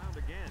down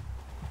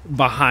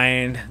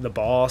behind the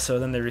ball, so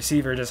then the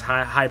receiver just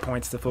high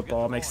points the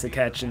football, makes the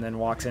catch, and then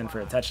walks in for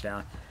a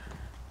touchdown.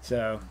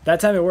 So that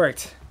time it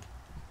worked.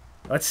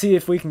 Let's see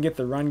if we can get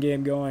the run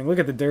game going. Look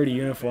at the dirty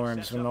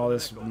uniforms when all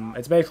this...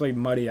 It's basically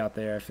muddy out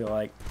there, I feel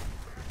like.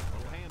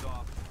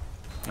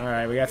 All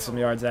right, we got some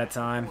yards that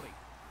time.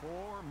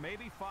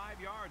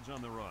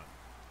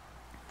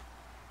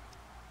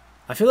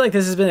 I feel like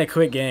this has been a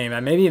quick game.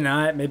 Maybe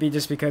not. Maybe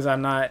just because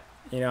I'm not,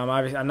 you know,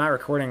 I'm not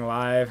recording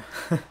live.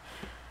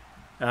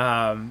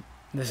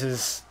 This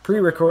is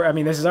pre-record. I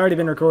mean, this has already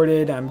been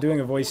recorded. I'm doing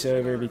a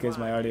voiceover because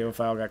my audio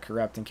file got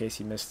corrupt. In case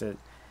you missed it,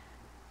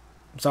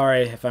 I'm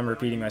sorry if I'm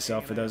repeating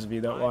myself for those of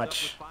you that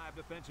watch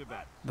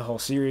the whole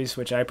series,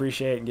 which I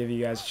appreciate, and give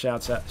you guys a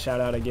shout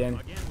out again.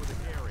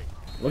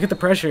 Look at the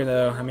pressure,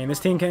 though. I mean, this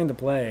team came to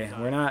play.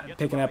 We're not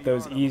picking up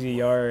those easy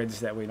yards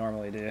that we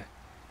normally do.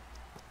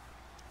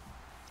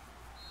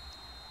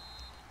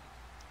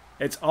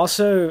 It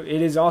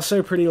is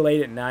also pretty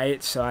late at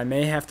night, so I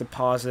may have to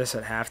pause this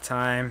at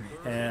halftime,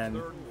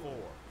 and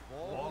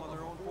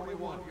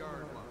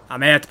I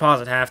may have to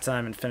pause at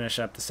halftime and finish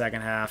up the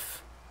second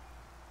half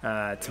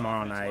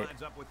tomorrow night.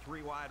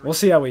 We'll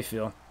see how we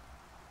feel.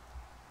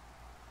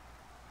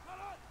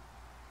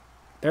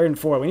 3rd and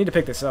 4. We need to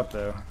pick this up,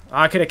 though. Oh,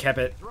 I could have kept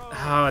it.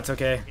 Oh, it's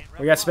okay.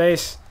 We got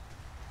space.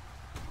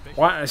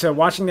 So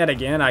watching that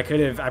again, I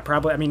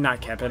probably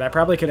not kept it. I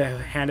probably could have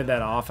handed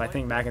that off. I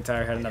think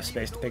McIntyre had enough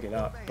space to pick it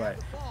up, but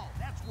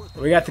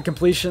we got the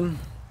completion.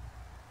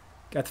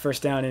 Got the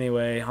first down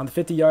anyway on the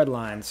 50-yard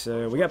line,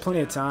 so we got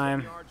plenty of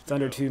time. It's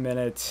under 2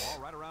 minutes.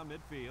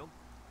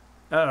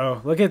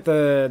 Uh-oh, look at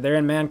they're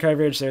in man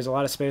coverage. There's a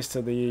lot of space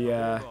to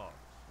the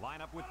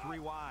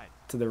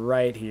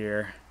right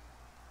here.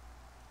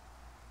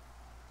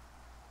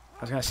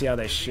 I was gonna see how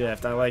they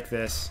shift. I like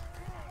this.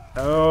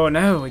 Oh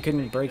no, we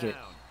couldn't break it.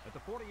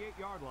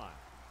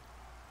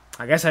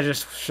 I guess I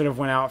just should have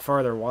went out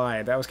farther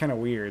wide. That was kind of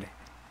weird.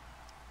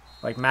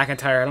 Like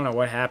McIntyre, I don't know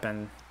what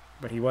happened,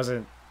 but he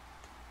wasn't.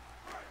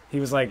 He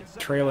was like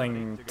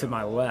trailing to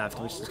my left,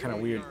 which is kind of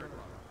weird.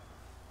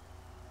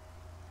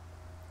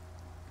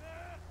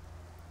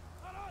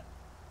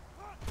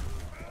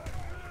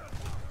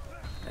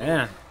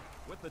 Yeah.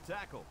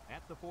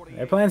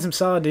 They're playing some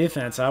solid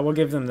defense. I will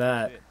give them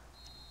that.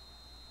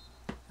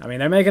 I mean,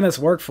 they're making us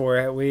work for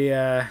it. We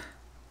got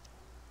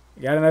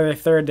another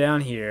 3rd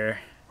down here.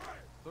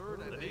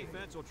 The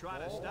defense will try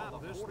to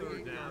stop this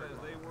 3rd down as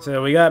they work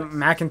So we got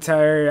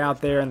McIntyre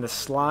out there in the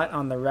slot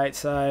on the right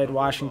side,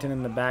 Washington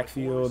in the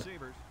backfield.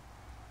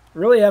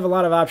 Really have a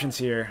lot of options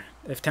here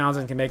if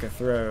Townsend can make a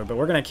throw, but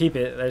we're going to keep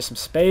it. There's some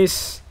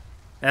space.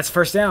 That's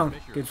first down.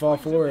 Good fall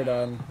forward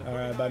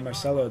by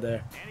Marcelo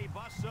there.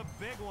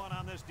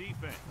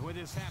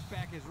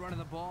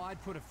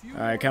 All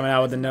right, coming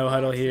out with the no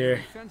huddle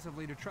here. There's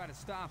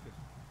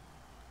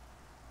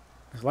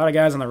a lot of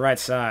guys on the right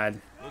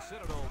side.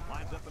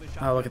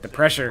 Oh, look at the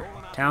pressure.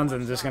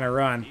 Townsend's just going to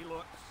run.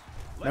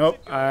 Nope,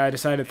 I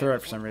decided to throw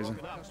it for some reason.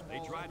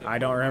 I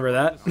don't remember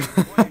that.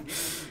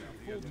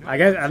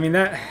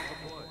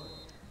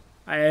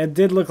 It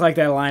did look like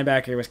that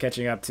linebacker was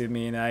catching up to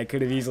me, and I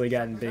could have easily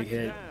gotten a big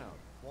hit.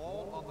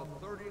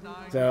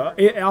 So,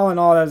 all in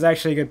all, that was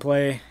actually a good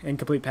play.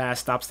 Incomplete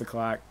pass, stops the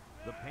clock.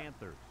 The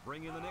Panthers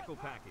bring in the nickel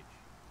package.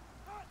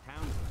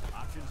 Townsend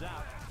options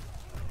out.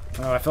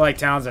 Oh, I feel like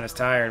Townsend is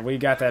tired. We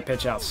got that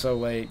pitch out so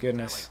late.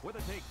 Goodness. All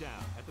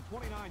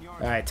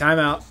right,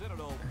 timeout.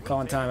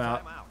 Calling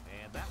timeout.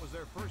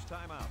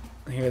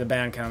 I hear the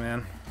band come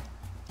in.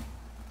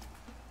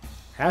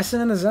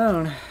 Hassan in the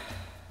zone.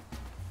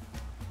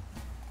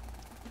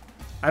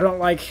 I don't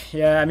like...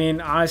 Yeah, I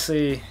mean,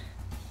 honestly,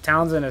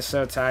 Townsend is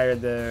so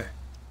tired, though.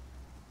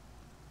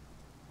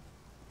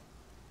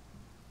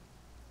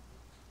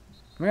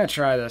 I'm going to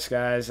try this,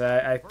 guys.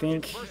 I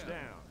think...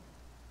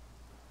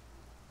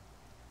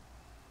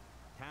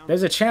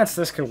 There's a chance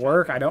this could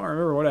work. I don't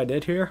remember what I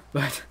did here,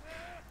 but...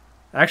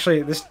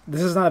 Actually, this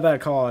is not a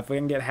bad call if we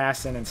can get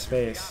Hassan in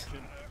space.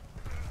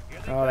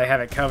 Oh, they have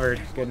it covered.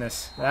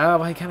 Goodness. Oh,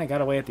 well, he kind of got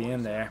away at the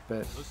end there,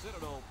 but...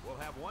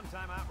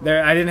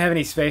 I didn't have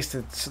any space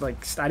to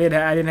I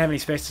didn't have any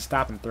space to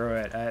stop and throw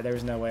it. There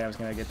was no way I was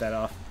gonna get that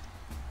off.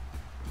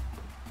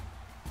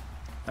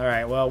 All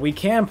right, well, we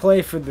can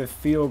play for the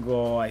field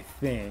goal, I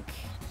think.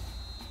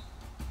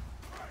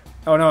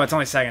 Oh no, it's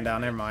only second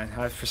down. Never mind.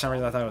 For some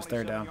reason, I thought it was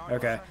third down.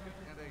 Okay.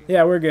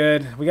 Yeah, we're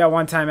good. We got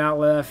one timeout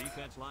left.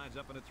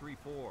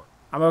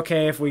 I'm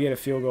okay if we get a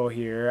field goal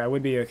here. I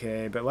would be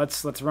okay, but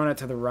let's run it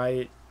to the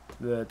right,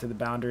 to the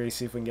boundary,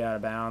 see if we can get out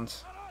of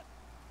bounds.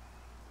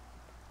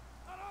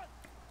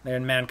 They're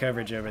in man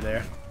coverage over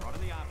there.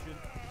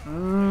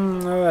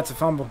 Oh, that's a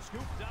fumble.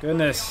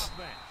 Goodness.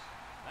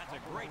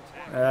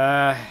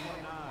 We're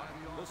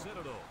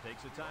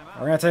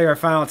going to take our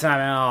final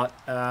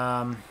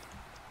timeout.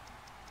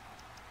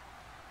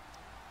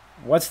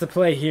 What's the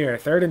play here?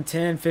 3rd and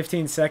 10,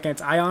 15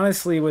 seconds. I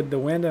honestly, with the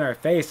wind in our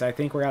face, I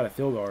think we're out of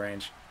field goal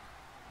range.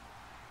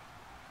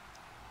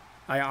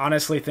 I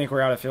honestly think we're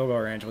out of field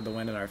goal range with the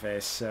wind in our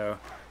face, so...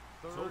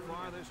 So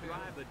far this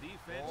drive, the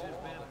defense has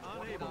been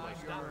unable to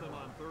stop them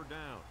on 3rd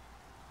down.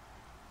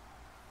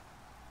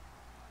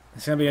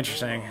 It's going to be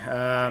interesting.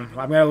 I'm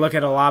going to look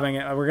at a lobbing.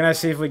 We're going to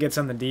see if we get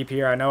something deep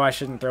here. I know I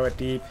shouldn't throw it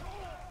deep.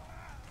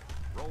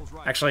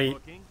 Actually,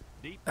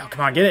 oh,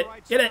 come on, get it.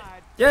 Get it.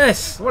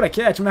 Yes, what a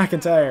catch,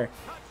 McIntyre.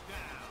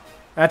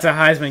 That's a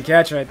Heisman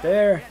catch right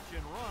there.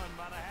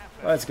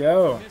 Let's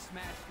go.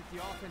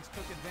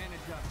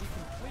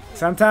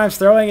 Sometimes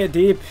throwing it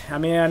deep, I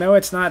mean, I know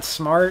it's not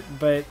smart,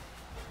 but...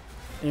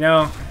 You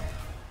know,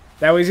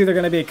 that was either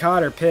going to be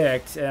caught or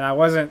picked, and I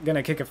wasn't going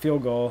to kick a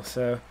field goal,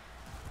 so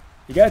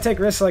you got to take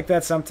risks like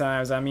that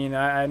sometimes. I mean,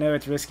 I know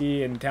it's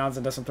risky, and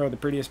Townsend doesn't throw the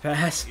prettiest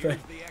pass, but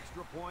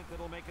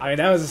I mean,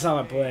 that was a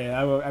solid play.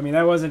 I mean,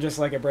 that wasn't just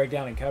like a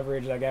breakdown in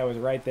coverage. That guy was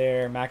right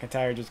there.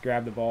 McIntyre just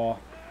grabbed the ball.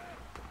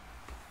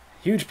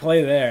 Huge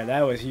play there.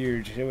 That was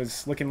huge. It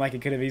was looking like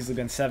it could have easily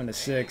been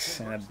 7-6,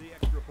 and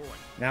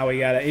now we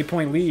got an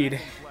 8-point lead,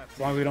 as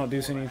long as we don't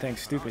do anything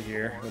stupid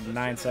here with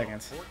 9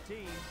 seconds.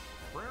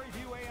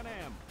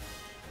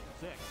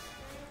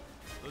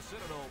 The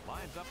Citadel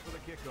lines up for the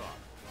kickoff.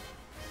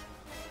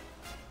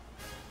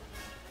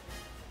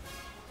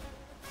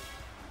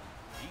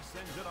 He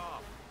sends it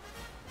off.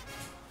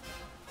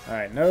 All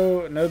right,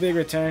 no big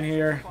return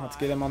here. Let's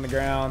get him on the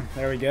ground.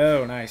 There we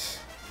go. Nice.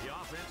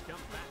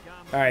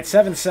 All right,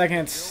 7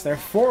 seconds. They're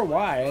 4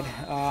 wide.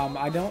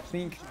 I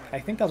think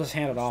they'll just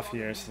hand it off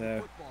here.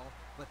 So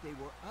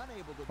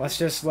let's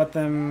just let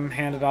them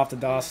hand it off to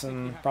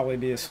Dawson. Probably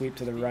be a sweep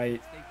to the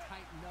right.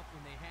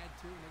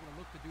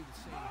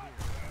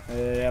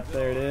 Yep,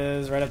 there it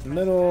is, right up the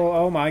middle.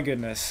 Oh my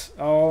goodness.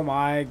 Oh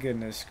my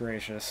goodness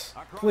gracious.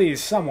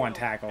 Please, someone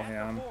tackle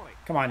him.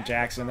 Come on,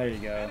 Jackson, there you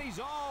go.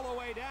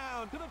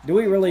 Do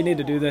we really need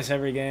to do this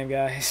every game,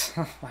 guys?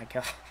 Oh my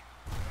god.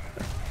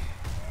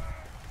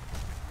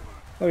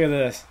 Look at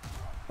this.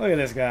 Look at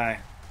this guy.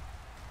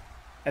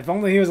 If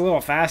only he was a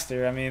little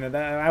faster. I mean,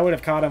 I would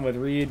have caught him with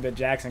Reed, but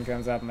Jackson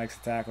comes up and makes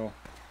the tackle.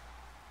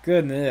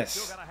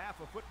 Goodness.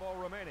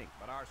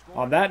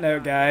 On that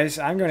note, guys,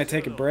 I'm going to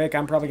take a break.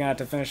 I'm probably going to have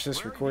to finish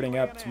this recording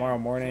up tomorrow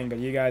morning, but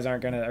you guys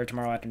aren't going to, or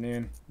tomorrow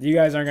afternoon. You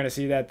guys aren't going to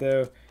see that,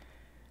 though.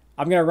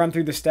 I'm going to run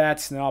through the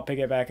stats, and then I'll pick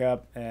it back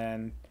up,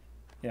 and,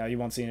 you know, you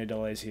won't see any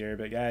delays here.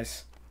 But,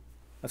 guys,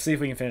 let's see if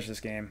we can finish this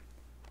game.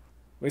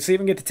 Let's see if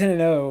we can get to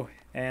 10-0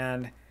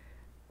 and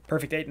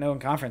perfect 8-0 in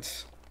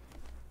conference.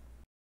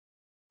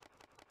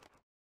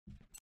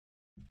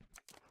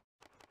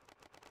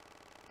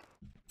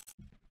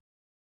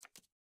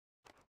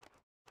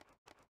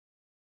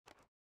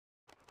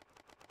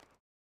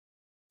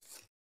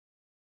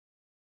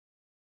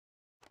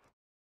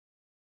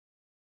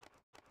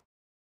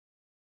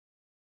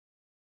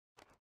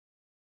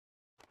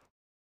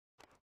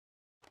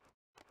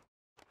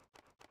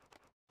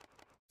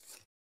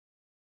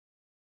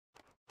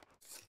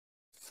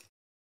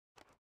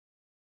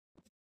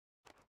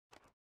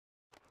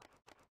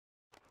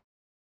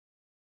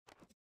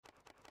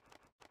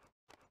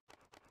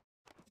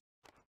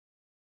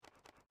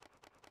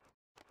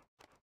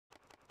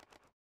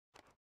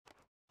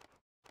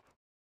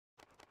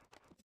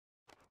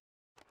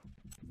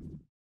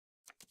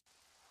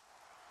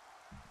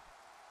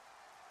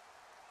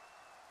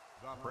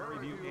 Prairie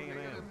View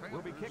A&M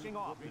will be kicking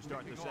off to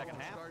start the second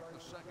half.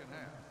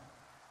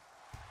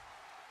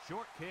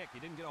 Short kick. He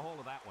didn't get a hold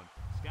of that one.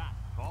 Scott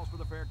calls for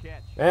the fair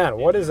catch. Man,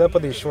 what is up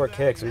with these short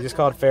kicks? We just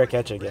called fair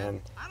catch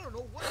again.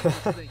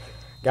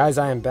 Guys,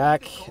 I am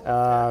back.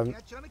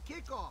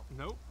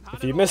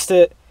 If you missed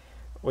it,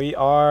 we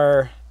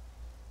are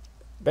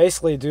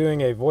basically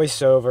doing a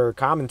voiceover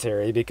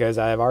commentary because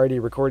I have already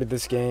recorded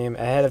this game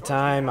ahead of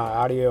time. My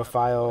audio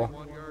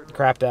file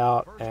crapped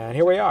out, and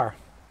here we are.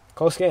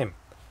 Close game.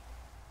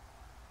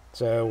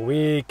 So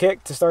we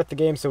kick to start the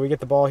game, so we get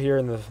the ball here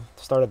in the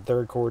start of the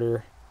third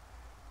quarter.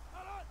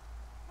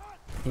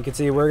 You can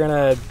see we're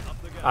going to...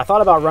 I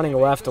thought about running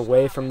left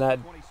away from that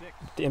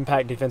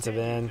impact defensive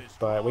end,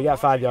 but we got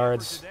 5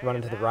 yards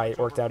running to the right.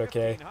 Worked out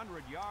okay.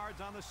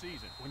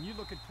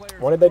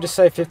 What did they just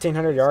say?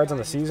 1,500 yards on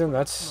the season?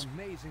 That's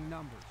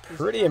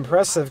pretty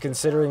impressive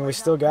considering we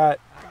still got,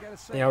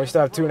 we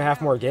still have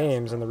 2.5 more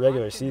games in the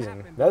regular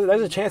season.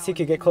 There's a chance he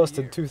could get close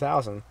to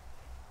 2,000.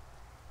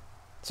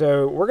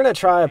 So we're going to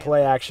try a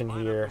play action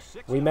here.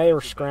 We may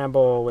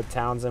scramble with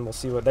Townsend. We'll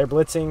see what they're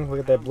blitzing. Look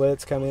at that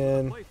blitz come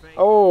in.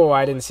 Oh,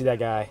 I didn't see that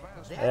guy.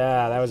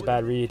 Yeah, that was a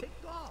bad read.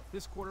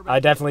 I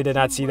definitely did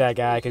not see that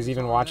guy because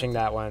even watching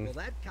that one.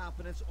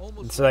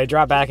 And so they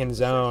dropped back in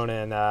zone,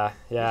 and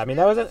yeah, I mean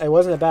it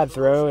wasn't a bad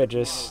throw. It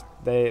just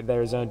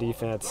their zone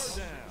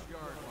defense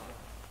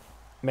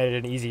made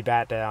it an easy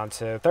bat down.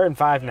 So 3rd and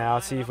 5 now.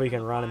 Let's see if we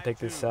can run and pick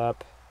this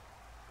up.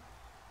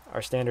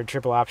 Our standard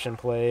triple option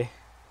play.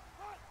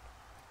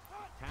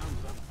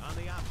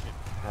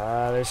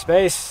 There's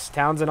space.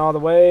 Townsend all the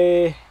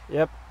way.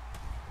 Yep.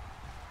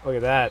 Look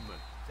at that.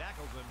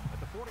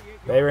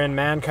 They were in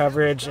man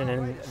coverage,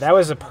 and that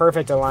was a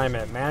perfect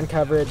alignment. Man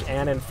coverage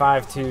and in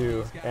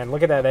 5-2. And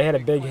look at that. They had a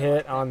big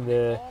hit on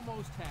the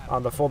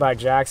fullback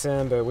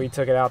Jackson, but we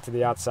took it out to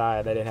the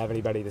outside. They didn't have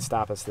anybody to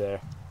stop us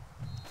there.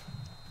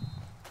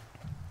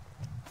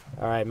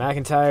 All right,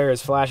 McIntyre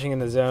is flashing in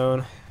the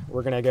zone.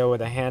 We're going to go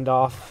with a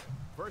handoff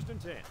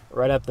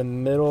right up the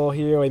middle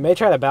here. We may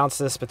try to bounce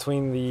this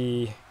between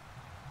the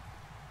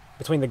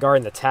guard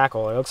and the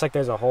tackle. It looks like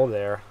there's a hole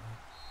there.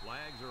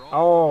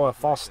 Oh, a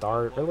false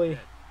start. Really?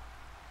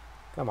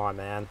 Come on,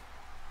 man.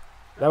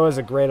 That was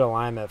a great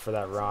alignment for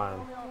that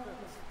run.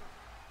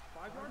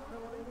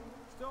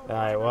 All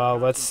right, well,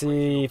 let's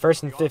see.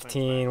 1st and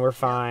 15. We're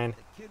fine.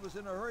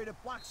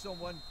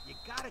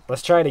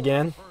 Let's try it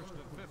again.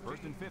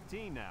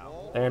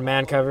 They're in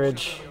man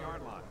coverage.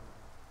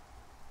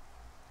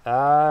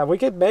 We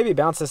could maybe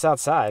bounce this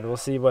outside. We'll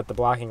see what the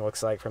blocking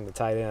looks like from the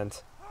tight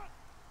end.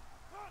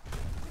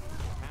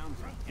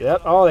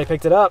 Yep. Oh, they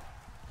picked it up.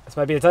 This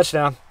might be a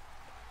touchdown.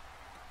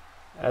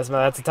 That's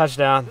a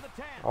touchdown.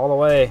 All the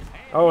way.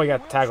 Oh, we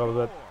got tackled,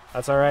 but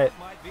that's all right.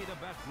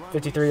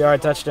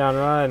 53-yard touchdown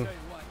run.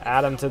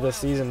 Add him to the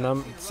season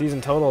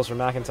totals for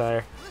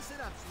McIntyre.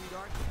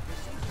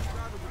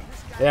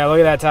 Yeah, look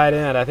at that tight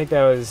end. I think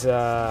that was...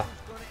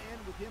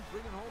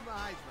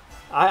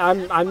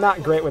 I'm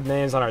not great with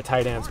names on our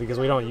tight ends because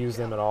we don't use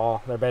them at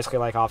all. They're basically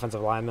like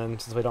offensive linemen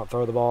since we don't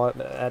throw the ball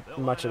at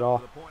much at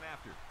all.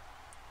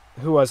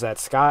 Who was that?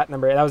 Scott?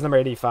 That was number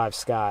 85,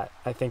 Scott.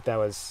 I think that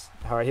was...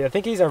 I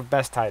think he's our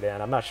best tight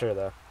end. I'm not sure,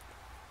 though.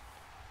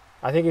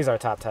 I think he's our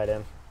top tight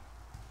end.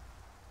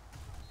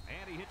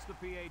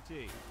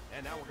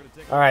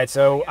 All right,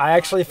 so I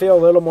actually feel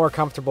a little more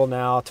comfortable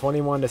now.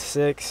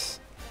 21-6.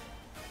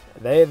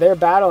 They're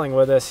battling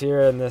with us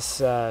here in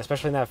this,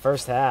 especially in that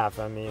first half.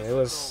 I mean,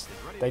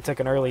 they took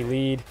an early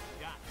lead.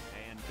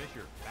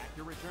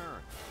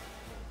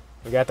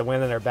 We got the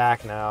wind in their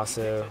back now,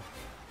 so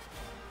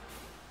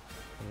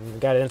we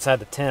got it inside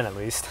the 10 at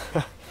least.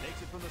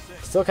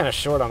 Still kind of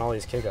short on all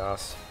these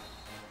kickoffs.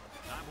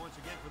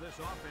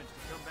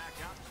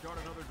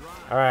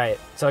 All right,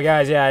 so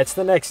guys, yeah, it's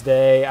the next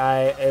day.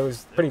 It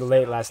was pretty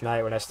late last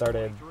night when I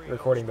started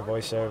recording the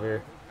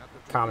voiceover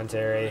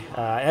commentary.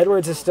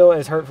 Edwards is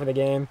hurt for the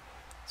game,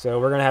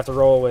 so we're gonna have to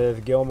roll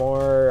with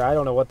Gilmore. I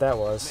don't know what that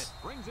was.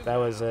 That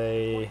was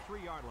I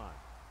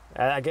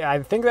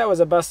think that was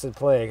a busted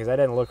play because that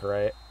didn't look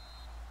right.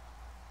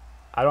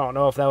 I don't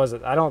know if that was.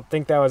 I don't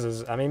think that was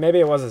his. I mean, maybe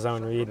it was his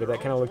own read, but that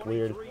kind of looked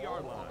weird.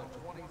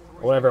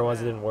 Whatever it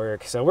was, it didn't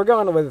work. So we're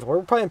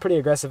playing pretty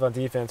aggressive on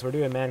defense. We're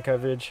doing man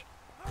coverage.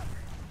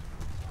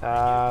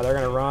 They're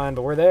going to run,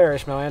 but we're there.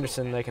 Ishmael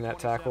Anderson making that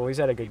tackle. He's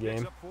had a good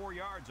game.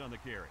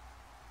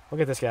 Look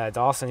at this guy,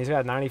 Dawson. He's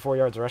got 94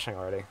 yards rushing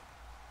already.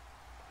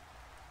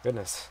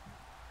 Goodness.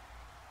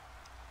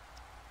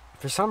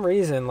 For some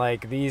reason,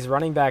 like, these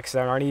running backs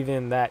aren't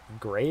even that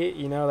great.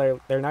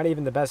 They're not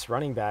even the best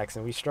running backs,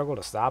 and we struggle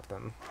to stop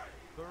them.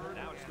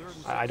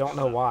 I don't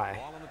know why.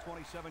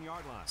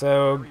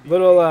 So,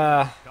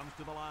 little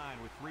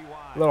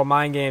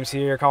mind games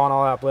here. Calling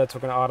all out blitz.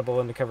 We're going to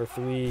audible into cover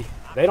 3.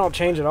 They don't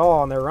change at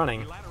all, and they're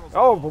running.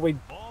 Oh, but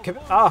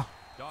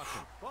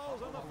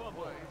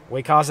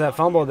we caused that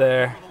fumble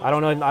there. I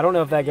don't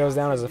know if that goes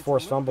down as a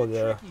forced fumble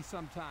though.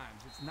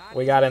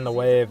 We got in the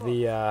way of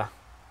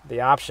the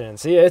option.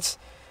 See, it's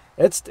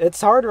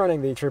hard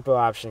running the triple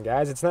option,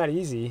 guys. It's not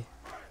easy.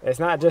 it's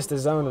not just a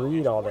zone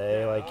read all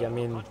day. Like, I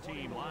mean,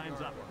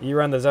 you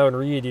run the zone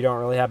read, you don't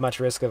really have much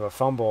risk of a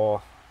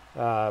fumble,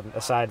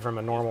 aside from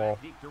a normal,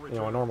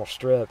 a normal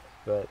strip.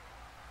 But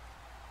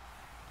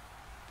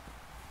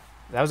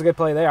that was a good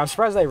play there. I'm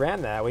surprised they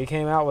ran that. We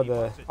came out with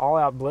a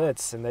all-out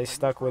blitz, and they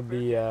stuck with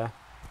the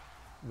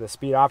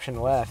speed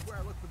option left.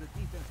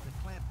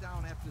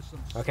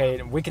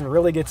 Okay, we can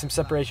really get some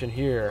separation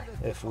here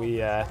if we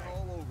get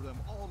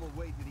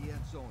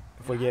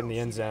in the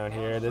end zone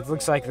here. It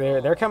looks like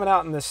they're coming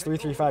out in this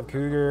 3-3-5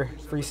 Cougar.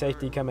 Free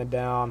safety coming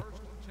down.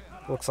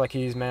 Looks like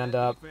he's manned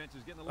up.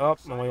 Oh,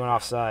 and we went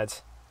off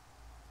sides.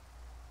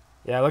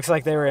 Yeah, it looks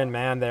like they were in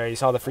man there. You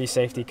saw the free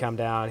safety come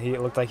down.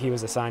 It looked like he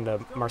was assigned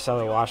to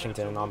Marcelo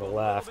Washington on the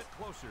left.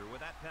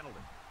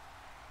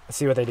 Let's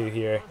see what they do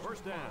here.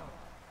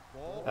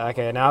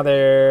 Okay, now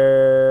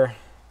they're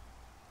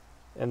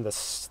in the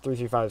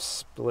 3-3-5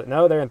 split.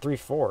 No, they're in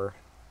 3-4.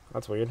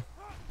 That's weird.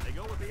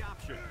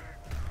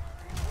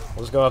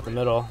 We'll just go up the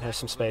middle. There's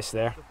some space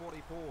there.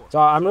 So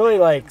I'm really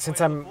like,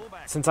 since I'm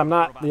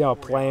not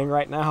playing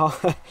right now,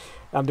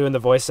 I'm doing the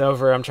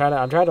voiceover. I'm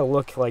trying to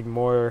look like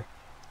more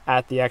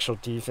at the actual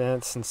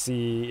defense and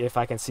see if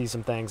I can see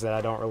some things that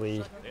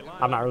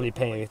I'm not really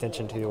paying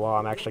attention to while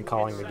I'm actually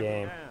calling the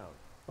game.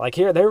 Like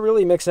here, they're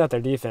really mixing up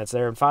their defense.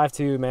 They're in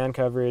 5-2 man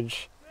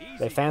coverage.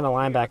 They fan the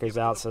linebackers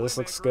out, so this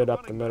looks good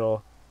up the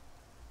middle.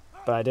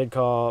 But I did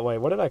call. Wait,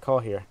 what did I call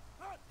here?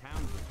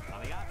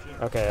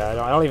 Okay,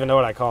 I don't even know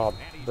what I called,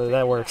 but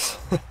that works.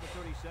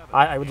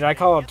 Did I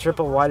call a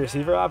triple wide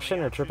receiver option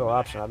or triple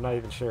option? I'm not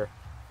even sure.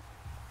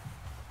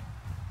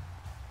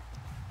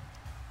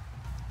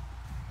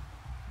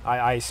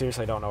 I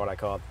seriously don't know what I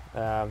called.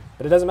 But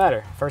it doesn't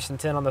matter. 1st and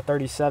 10 on the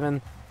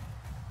 37.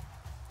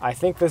 I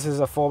think this is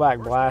a fullback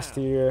blast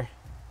here.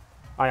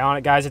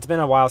 Guys, it's been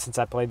a while since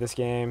I played this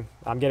game.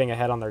 I'm getting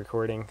ahead on the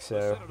recording.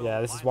 So,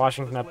 yeah, this is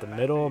Washington up the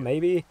middle,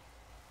 maybe.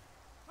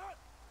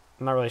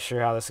 I'm not really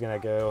sure how this is going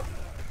to go.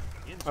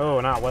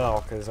 Oh, not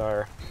well, because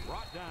our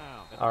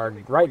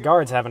right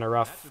guard's having a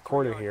rough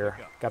quarter here.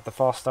 Got the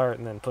false start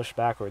and then pushed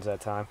backwards that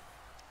time.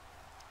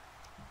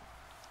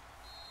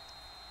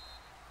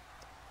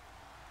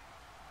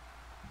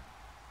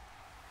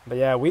 But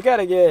yeah, we got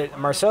to get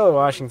Marcelo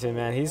Washington,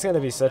 man. He's going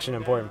to be such an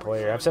important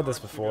player. I've said this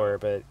before,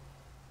 but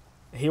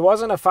he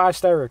wasn't a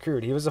 5-star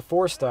recruit. He was a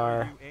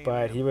 4-star,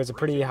 but he was a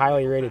pretty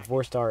highly rated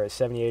 4-star at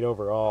 78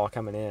 overall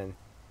coming in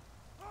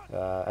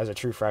as a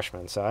true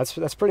freshman. So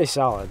that's pretty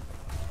solid.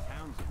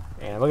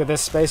 And look at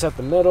this space up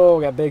the middle.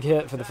 We got big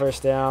hit for the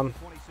first down.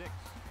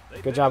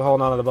 Good job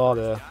holding on to the ball.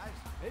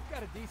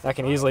 That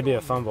can easily be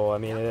a fumble. I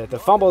mean, the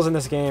fumbles in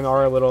this game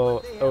are a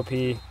little OP.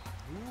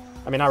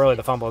 I mean, not really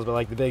the fumbles, but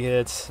like the big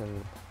hits.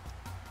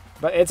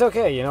 But it's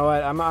okay. You know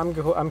what?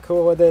 I'm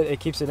cool with it. It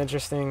keeps it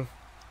interesting.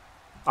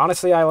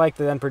 Honestly, I like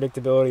the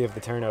unpredictability of the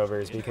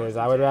turnovers because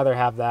I would rather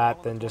have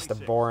that than just a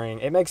boring.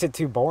 It makes it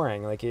too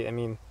boring. Like, I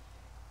mean,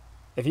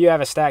 if you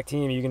have a stacked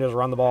team, you can just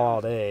run the ball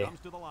all day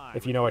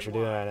if you know what you're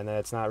doing, and then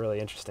it's not really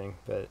interesting.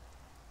 But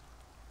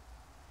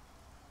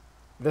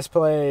this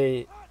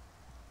play,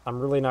 I'm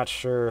really not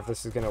sure if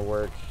this is going to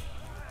work.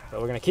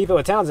 But we're going to keep it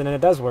with Townsend, and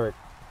it does work.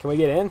 Can we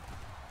get in?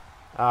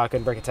 I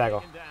couldn't break a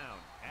tackle.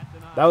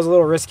 That was a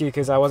little risky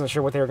because I wasn't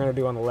sure what they were going to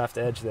do on the left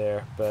edge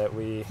there. But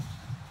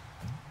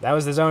that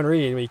was the zone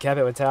read. We kept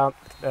it with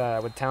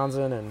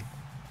Townsend, and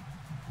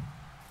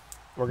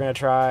we're going to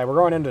try. We're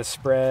going into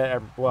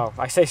spread. Well,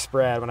 I say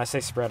spread. When I say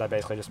spread, I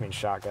basically just mean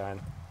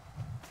shotgun.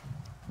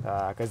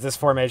 Because this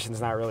formation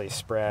is not really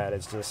spread.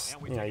 It's just,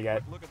 you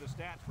got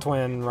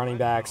twin running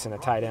backs and a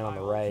tight end on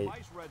the right.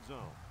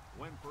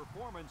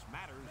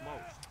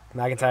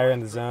 McIntyre in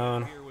the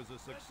zone.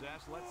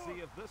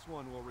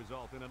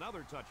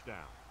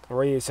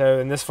 So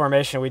in this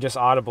formation, we just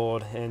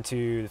audibled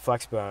into the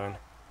flex bone.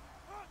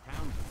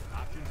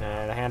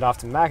 And a handoff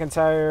to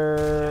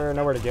McIntyre.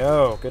 Nowhere to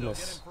go.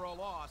 Goodness.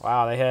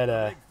 Wow, they had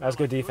that was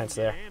good defense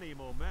there.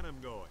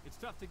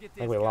 I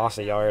think we lost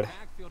a yard.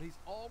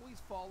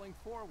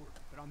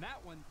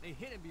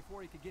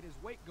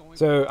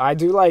 So I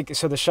do like,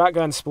 so the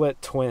shotgun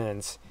split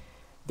twins.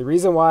 The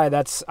reason why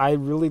I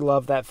really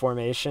love that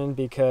formation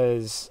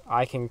because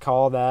I can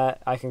call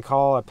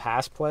a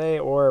pass play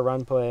or a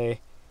run play,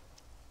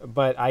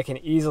 but I can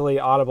easily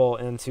audible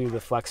into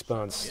the flex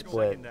bone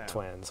split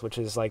twins, which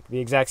is like the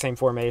exact same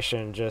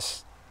formation,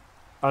 just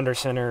under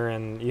center,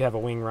 and you have a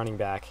wing running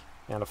back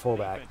and a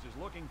fullback.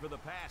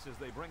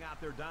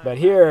 But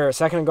here,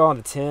 2nd and goal on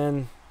the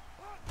 10.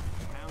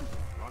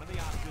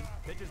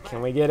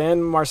 Can we get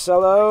in,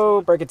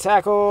 Marcelo? Break a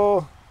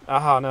tackle.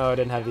 Oh, no, I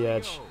didn't have the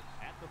edge.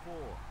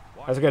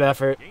 That was a good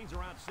effort.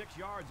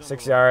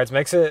 6 yards.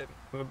 Makes the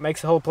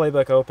whole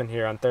playbook open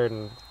here on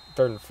 3rd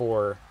and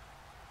 4.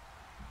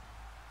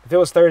 If it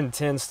was 3rd and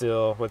 10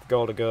 still with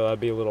goal to go, I'd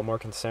be a little more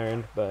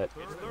concerned, but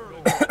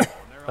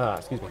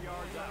excuse me.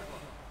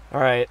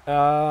 All right.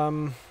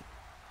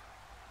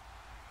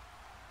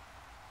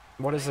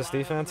 What is this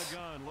defense?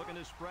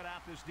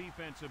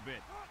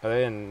 Are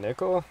they in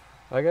nickel,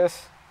 I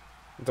guess?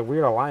 It's a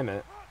weird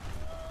alignment.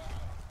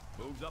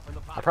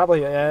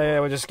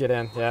 We'll just get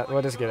in. Yeah,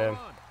 we'll just get in.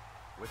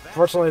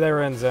 Fortunately, they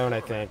were in zone,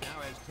 I think.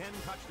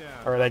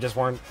 Or they just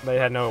weren't, they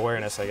had no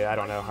awareness. I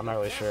don't know. I'm not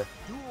really sure.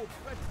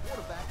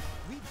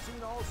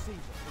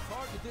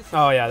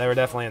 Oh, yeah, they were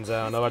definitely in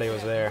zone. Nobody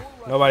was there.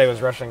 Nobody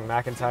was rushing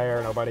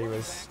McIntyre. Nobody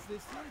was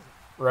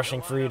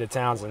rushing free to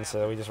Townsend,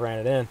 so we just ran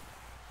it in.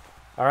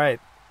 All right,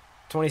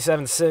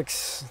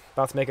 27-6.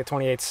 About to make it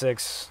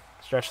 28-6.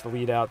 Stretch the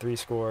lead out, 3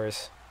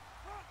 scores.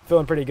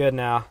 Feeling pretty good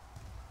now.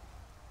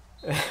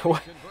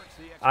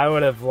 I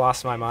would have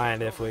lost my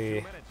mind if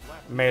we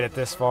made it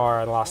this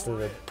far and lost to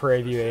the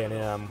Prairie View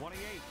A&M,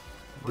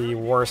 the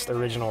worst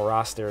original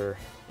roster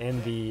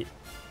in the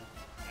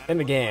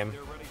game.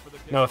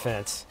 No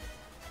offense.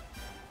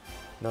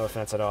 No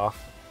offense at all.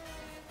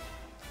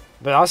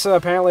 But also,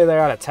 apparently, they're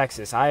out of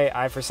Texas.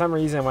 I for some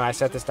reason, when I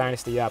set this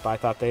dynasty up, I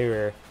thought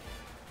Prairie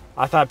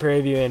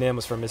View A&M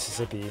was from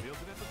Mississippi.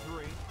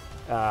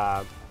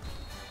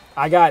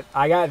 I got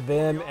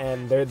them,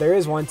 and there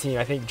is one team.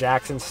 I think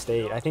Jackson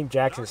State. I think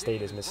Jackson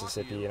State is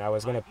Mississippi, and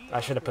I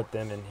should have put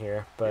them in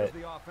here, but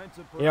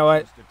you know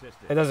what?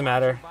 It doesn't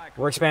matter.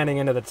 We're expanding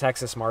into the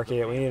Texas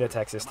market. We need a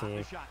Texas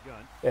team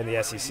in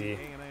the SEC.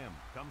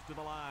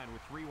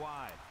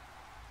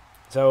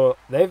 So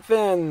they've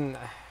been,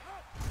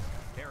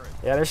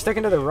 yeah, they're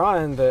sticking to the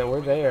run, but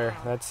we're there.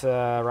 That's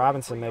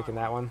Robinson making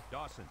that one.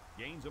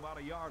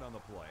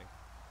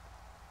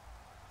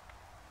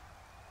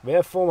 We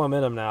have full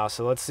momentum now,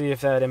 so let's see if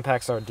that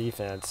impacts our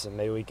defense, and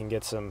maybe we can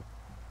get some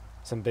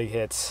big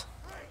hits.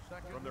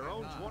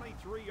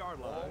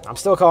 I'm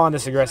still calling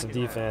this aggressive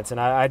defense, and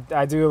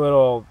I do a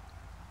little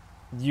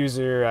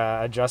user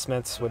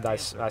adjustments with I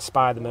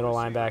spy the middle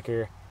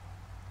linebacker,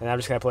 and I'm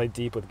just going to play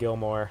deep with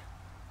Gilmore.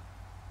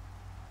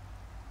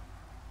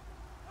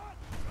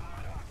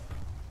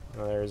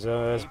 There's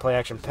a play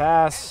action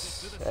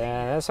pass,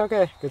 and that's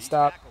okay. Good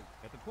stop.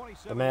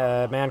 The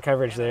man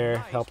coverage there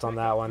helped on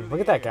that one.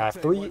 Look at that guy.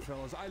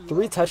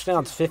 Three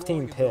touchdowns,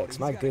 15 picks.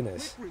 My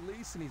goodness.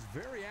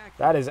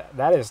 That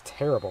is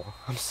terrible.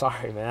 I'm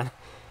sorry, man.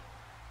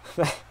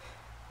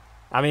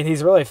 I mean,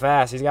 he's really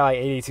fast. He's got like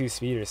 82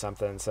 speed or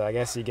something, so I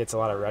guess he gets a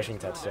lot of rushing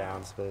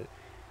touchdowns. But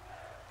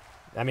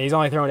I mean, he's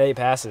only thrown 8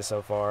 passes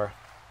so far.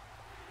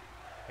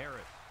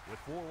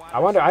 I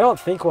wonder. I don't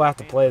think we'll have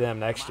to play them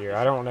next year.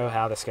 I don't know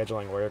how the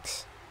scheduling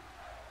works.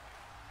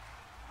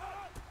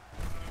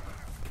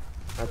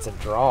 That's a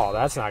draw.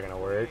 That's not going to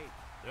work.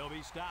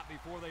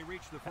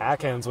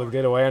 Atkins with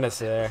good awareness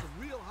there.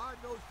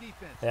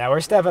 Yeah, we're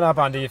stepping up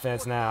on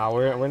defense now.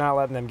 We're not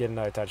letting them get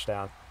another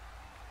touchdown.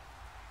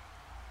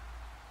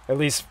 At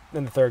least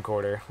in the third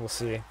quarter. We'll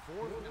see.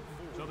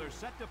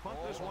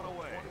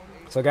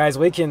 So guys,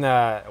 we can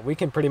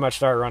pretty much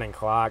start running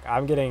clock.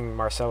 I'm getting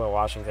Marcelo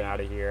Washington out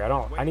of here.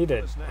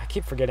 I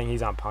keep forgetting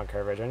he's on punt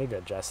coverage. I need to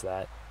adjust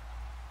that.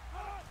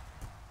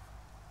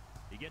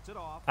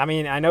 I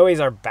mean, I know he's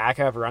our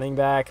backup running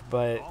back,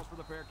 but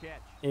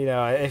you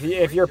know,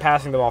 if you're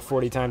passing the ball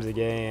 40 times a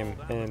game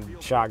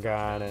and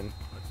shotgun and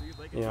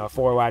you know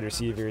 4 wide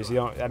receivers, you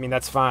don't. I mean,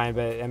 that's fine,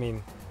 but I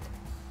mean,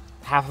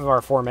 half of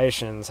our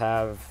formations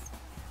have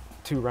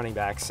 2 running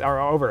backs,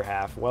 or over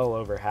half, well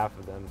over half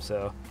of them.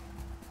 So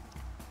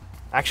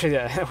actually,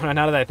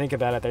 now that I think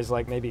about it, there's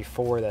like maybe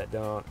 4 that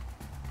don't.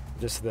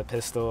 Just the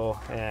pistol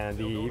and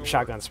the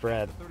shotgun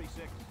spread.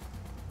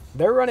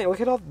 They're running. Look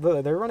at all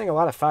they're running a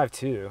lot of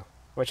 5-2,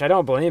 which I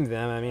don't blame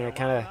them. I mean, it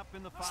kind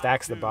of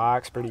stacks the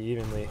box pretty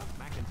evenly.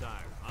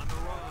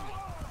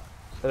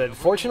 But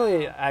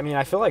fortunately, I mean,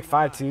 I feel like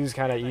 5-2 is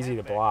kind of easy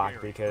to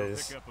block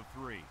because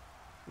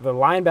the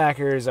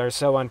linebackers are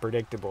so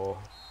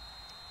unpredictable.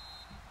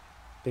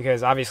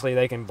 Because obviously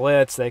they can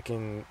blitz, they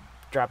can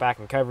drop back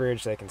in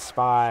coverage, they can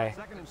spy.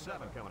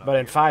 But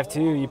in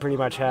 5-2, you pretty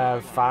much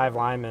have 5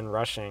 linemen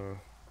rushing.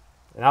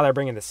 And now they're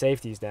bringing the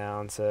safeties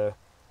down, so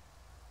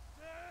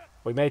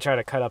we may try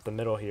to cut up the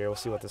middle here. We'll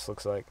see what this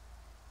looks like.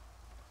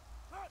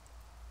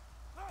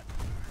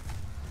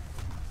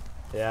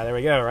 Yeah, there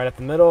we go. Right up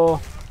the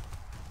middle.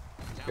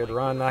 Good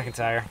run,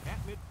 McIntyre.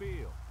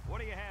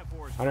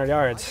 100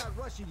 yards.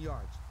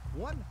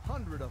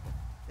 100 of them.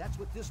 That's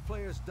what this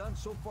player's done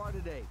so far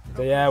today.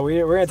 So yeah,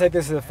 we're gonna take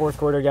this to the fourth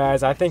quarter,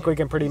 guys. I think we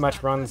can pretty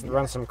much run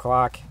some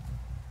clock.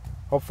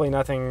 Hopefully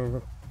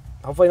nothing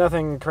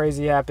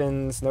crazy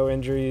happens. No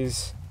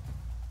injuries.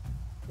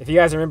 If you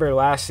guys remember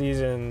last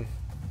season,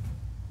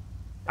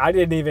 I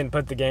didn't even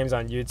put the games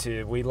on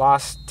YouTube. We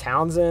lost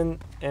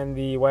Townsend and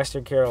the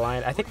Western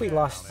Carolina. I think we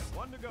lost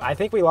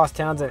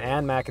Townsend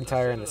and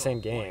McIntyre in the same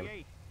game.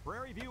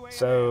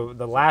 So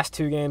the last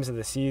 2 games of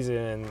the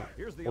season,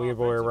 we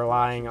were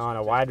relying on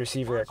a wide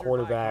receiver at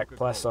quarterback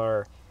plus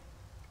our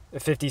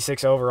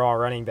 56 overall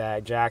running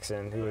back,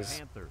 Jackson, who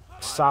was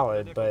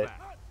solid, but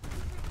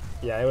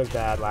yeah, it was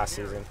bad last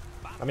season.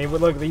 I mean,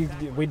 look,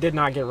 we did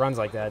not get runs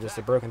like that, just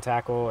a broken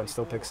tackle and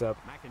still picks up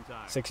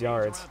 6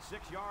 yards.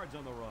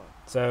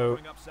 So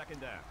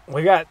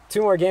we've got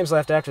 2 more games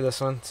left after this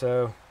one,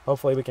 so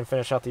hopefully we can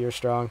finish out the year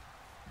strong.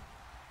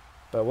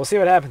 But we'll see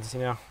what happens,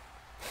 you know.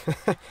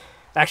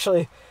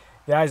 Actually,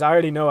 guys, I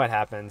already know what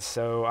happens,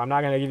 so I'm not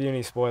going to give you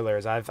any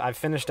spoilers. I've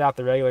finished out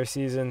the regular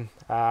season.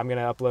 I'm going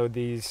to upload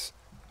these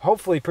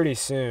hopefully pretty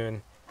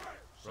soon.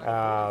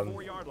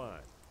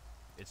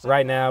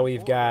 Right now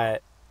we've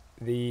got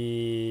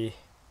the...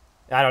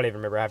 I don't even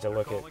remember. I have to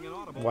look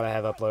at what I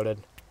have uploaded.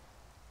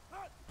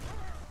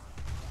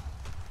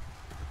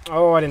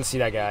 Oh, I didn't see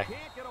that guy.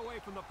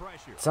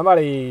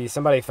 Somebody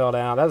fell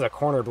down. That was a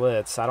corner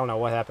blitz. I don't know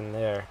what happened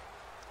there.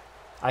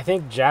 I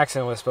think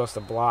Jackson was supposed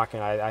to block,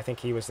 and I think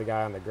he was the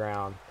guy on the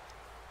ground.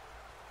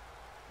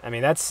 I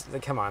mean, that's...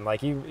 Come on,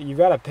 like, you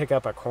got to pick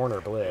up a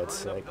corner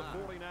blitz. Like,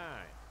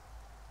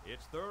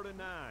 it's 3rd and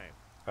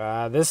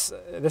 9. This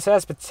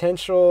has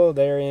potential.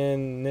 They're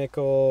in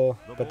nickel,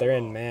 but they're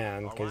in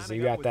man because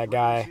you got that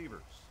guy.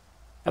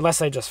 Unless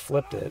they just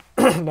flipped it.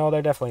 No,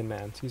 they're definitely in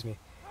man. Excuse me.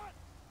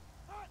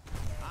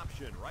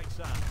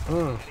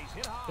 Yeah,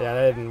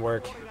 that didn't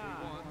work.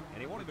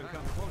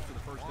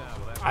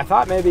 I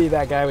thought maybe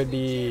that guy would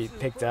be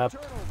picked up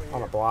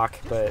on a block,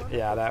 but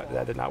yeah,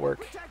 that did not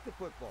work.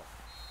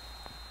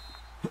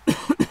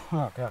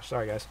 Oh gosh,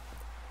 sorry guys.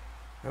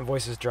 My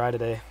voice is dry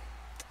today.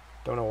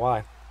 Don't know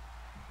why.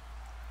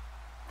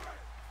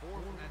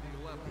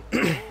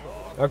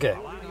 Okay.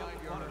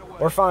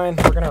 We're fine.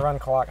 We're gonna run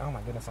clock. Oh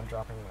my goodness, I'm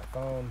dropping my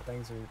phone.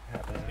 Things are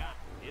happening.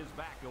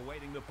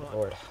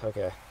 Lord.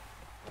 Okay.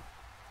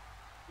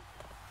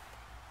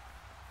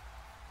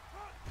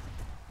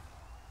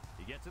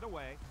 He gets it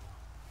away.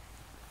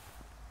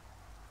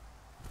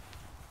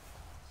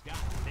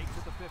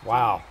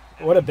 Wow,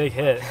 what a big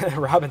hit.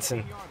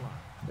 Robinson.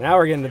 Now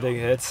we're getting the big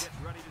hits.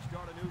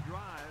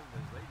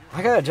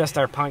 I gotta adjust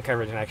our punt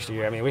coverage next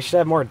year. I mean, we should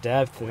have more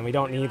depth, and we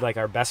don't need like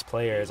our best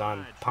players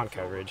on punt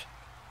coverage.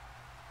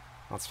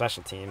 On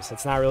special teams.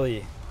 It's not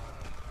really...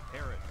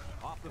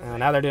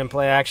 now they're doing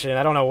play action.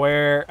 I don't know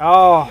where...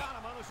 Oh!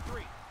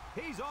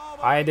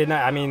 I did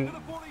not... I mean,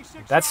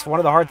 that's one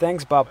of the hard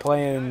things about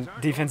playing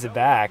defensive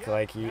back.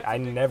 Like, I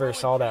never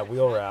saw that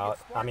wheel route.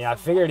 I mean, I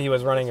figured he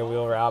was running a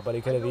wheel route, but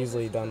he could have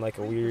easily done like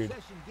a weird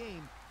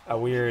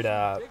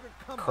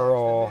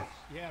curl,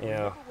 you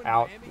know,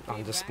 out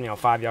on just,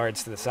 5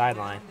 yards to the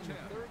sideline.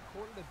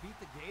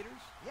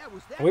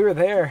 We were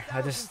there.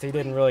 He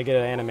didn't really get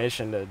an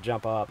animation to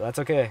jump up. That's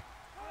okay.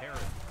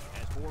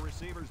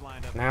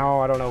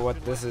 Now I don't know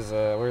what this is.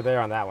 We're there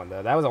on that one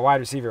though. That was a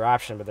wide receiver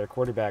option, but their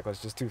quarterback was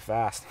just too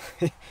fast.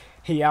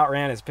 He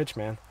outran his pitch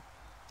man.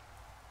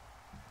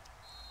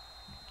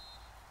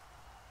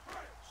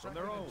 From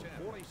their own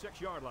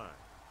 46-yard line.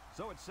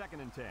 So it's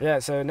 2nd and 10. Yeah,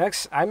 so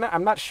next,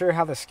 I'm not sure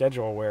how the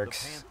schedule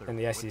works in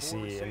the SEC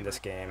in this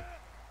game.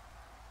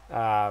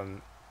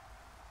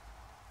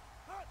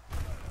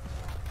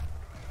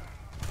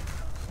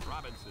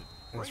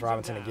 It's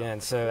Robinson again.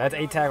 So that's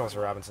 8 tackles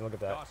for Robinson. Look at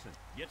that.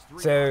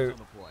 So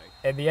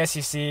at the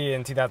SEC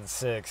in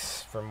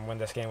 2006, from when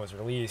this game was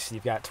released,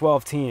 you've got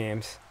 12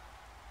 teams.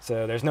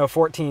 So there's no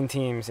 14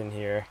 teams in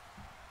here.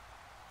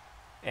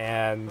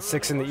 And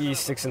 6 in the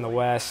East, 6 in the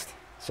West.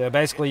 So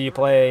basically you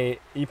play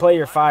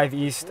your 5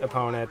 East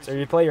opponents, or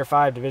you play your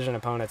 5 division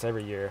opponents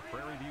every year.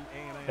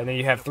 And then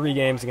you have 3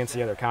 games against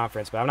the other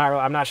conference, but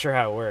I'm not sure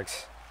how it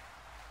works.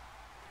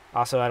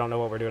 Also, I don't know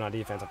what we're doing on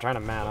defense. I'm trying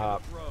to man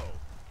up.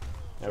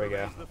 There we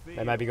go.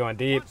 They might be going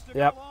deep.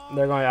 Yep,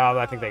 they're going. Oh,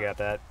 I think they got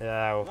that.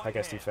 Yeah, that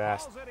guy's too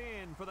fast.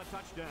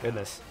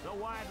 Goodness.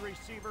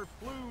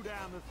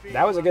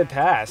 That was a good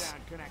pass.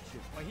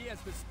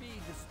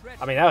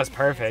 I mean, that was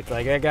perfect.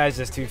 Like, that guy's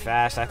just too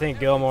fast. I think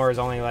Gilmore is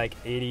only like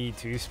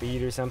 82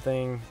 speed or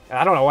something.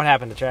 I don't know what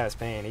happened to Travis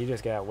Payne. He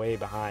just got way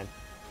behind.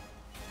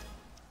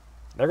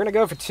 They're going to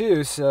go for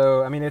 2,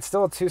 so, I mean, it's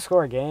still a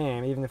 2-score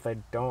game, even if they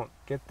don't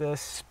get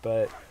this,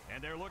 but...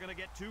 And they're looking to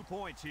get 2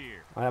 points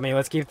here. I mean,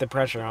 let's keep the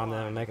pressure on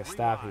them and make a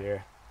stop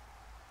here.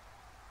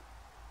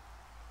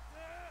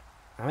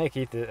 I may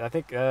keep it. I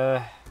think,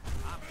 I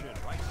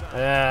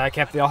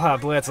kept the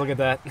all-out blitz. Look at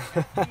that.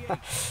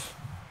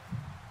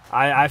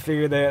 I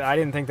figured that. I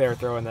didn't think they were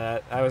throwing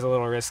that. That was a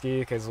little risky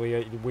because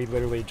we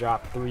literally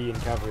dropped 3 in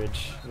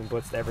coverage and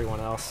blitzed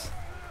everyone else.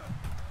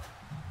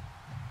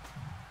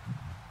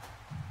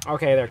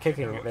 Okay, they're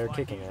kicking it. They're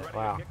kicking it.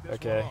 Wow.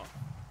 Okay.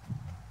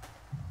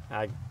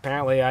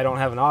 Apparently, I don't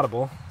have an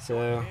audible,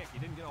 so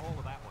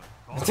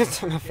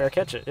fair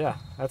catch it. Yeah,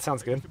 that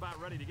sounds good.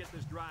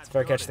 It's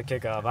fair catch the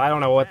kickoff. I don't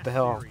know what the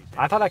hell.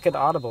 I thought I could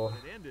audible.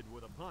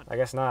 I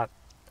guess not.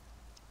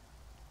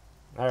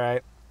 All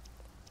right.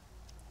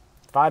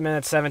 5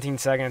 minutes, 17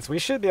 seconds. We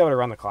should be able to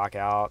run the clock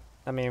out.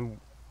 I mean,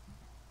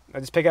 I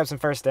just pick up some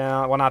first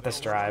down. Well, not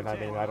this drive. I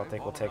mean, I don't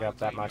think we'll take up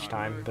that much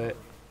time, but.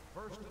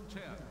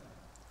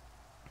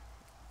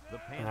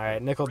 All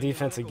right, nickel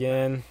defense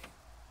again.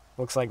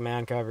 Looks like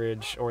man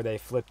coverage, or they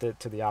flipped it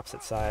to the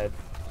opposite side.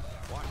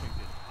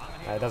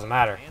 It doesn't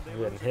matter.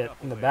 We're getting hit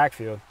in the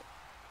backfield.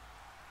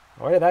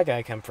 Where did that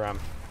guy come from?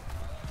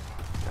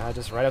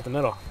 Just right up the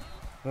middle.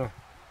 Huh.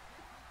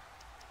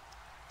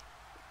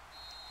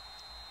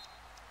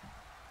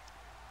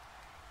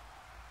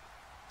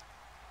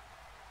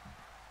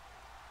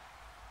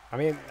 I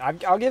mean,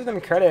 I'll give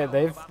them credit.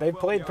 They've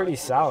played pretty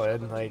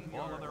solid. Like,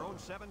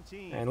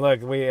 and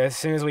look, as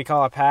soon as we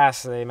call a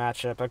pass, they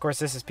match up. Of course,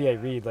 this is PA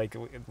Reed. Like,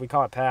 we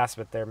call it pass,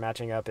 but they're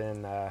matching up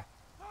in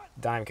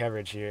dime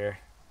coverage here.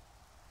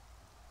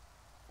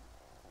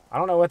 I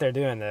don't know what they're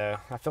doing, though.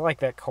 I feel like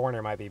that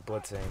corner might be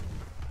blitzing.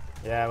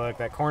 Yeah, look,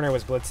 that corner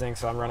was blitzing,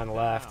 so I'm running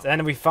left.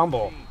 And we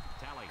fumble.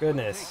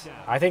 Goodness.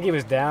 I think he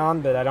was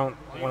down, but I don't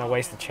want to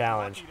waste the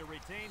challenge.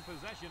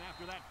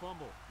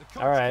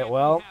 All right,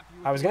 well,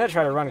 I was going to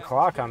try to run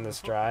clock on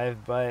this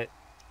drive, but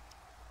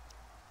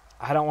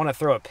I don't want to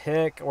throw a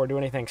pick or do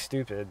anything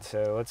stupid,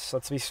 so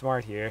let's be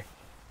smart here.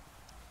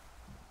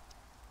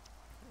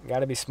 Got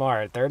to be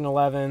smart. 3rd and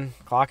 11.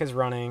 Clock is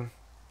running.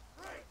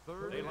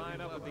 They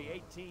line up with the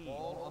 18.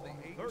 Ball on the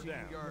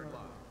 18-yard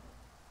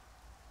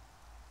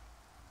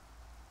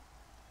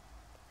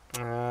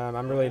line.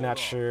 I'm really not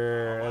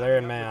sure. They're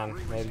in man.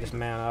 Maybe just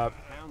man up.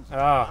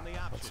 Oh,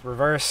 let's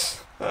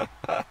reverse.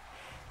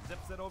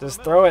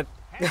 Just throw it.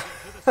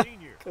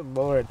 Good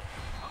Lord.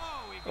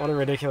 What a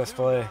ridiculous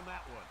play.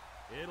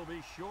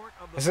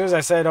 As soon as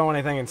I said I don't want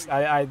anything,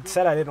 I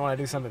said I didn't want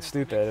to do something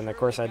stupid, and of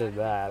course I did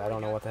that. I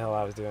don't know what the hell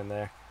I was doing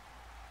there.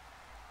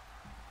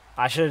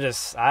 I should have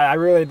just, I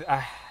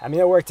mean,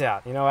 it worked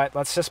out. You know what?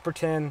 Let's just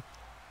pretend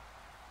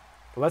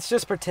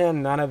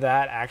none of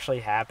that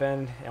actually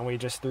happened, and we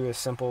just threw a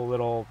simple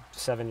little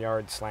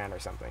 7-yard slant or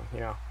something,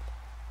 you know?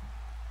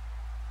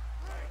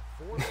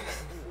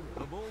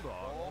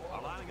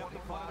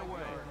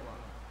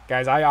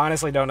 Guys, I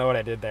honestly don't know what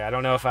I did there. I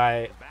don't know if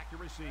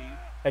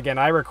again,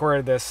 I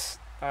recorded this,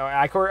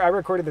 I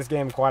recorded this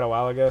game quite a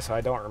while ago, so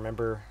I don't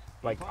remember,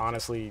 like,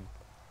 honestly,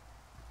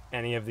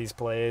 any of these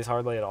plays,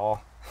 hardly at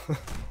all.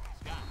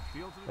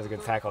 That's a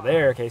good tackle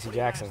there, Casey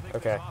Jackson.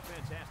 Okay.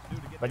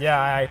 But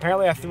yeah,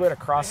 apparently I threw it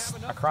across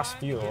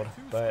field,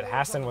 but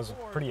Haston was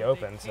pretty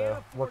open,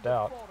 so it worked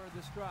out.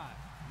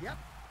 Yep,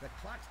 the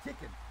clock's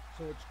ticking,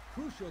 so it's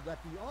crucial that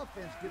the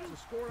offense gets a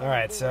score. All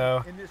right,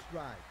 so in this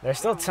drive. There's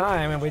still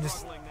time, and we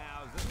just,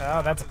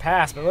 oh, that's a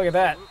pass, but look at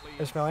that.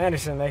 Ishmael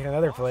Anderson making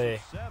another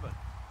play.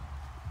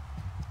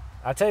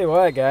 I'll tell you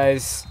what,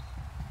 guys.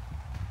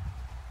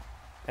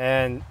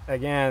 And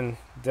again,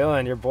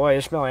 Dylan, your boy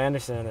Ishmael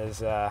Anderson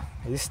is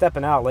he's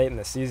stepping out late in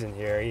the season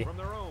here.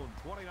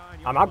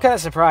 I'm kind of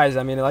surprised.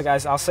 I mean, like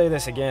I'll say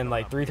this again,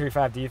 like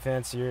 3-3-5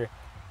 defense, your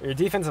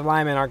defensive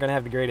linemen aren't going to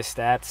have the greatest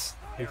stats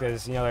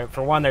because, you know,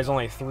 for one, there's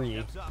only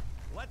 3.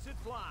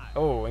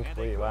 Oh,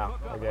 incomplete. Wow.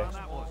 Okay.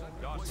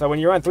 So when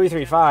you run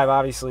 3-3-5,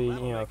 obviously,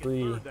 you know,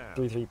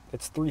 3-3-3,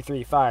 it's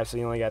 3-3-5, so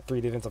you only got 3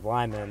 defensive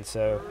linemen.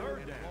 So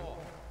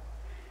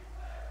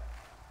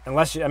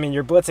unless you, I mean,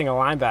 you're blitzing a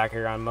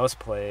linebacker on most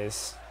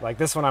plays. Like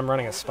this one, I'm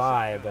running a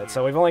spy, but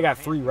so we've only got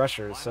 3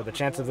 rushers, so the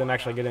chances of them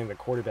actually getting the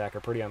quarterback are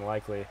pretty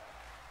unlikely.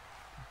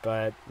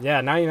 But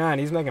yeah, 99,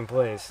 he's making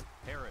plays.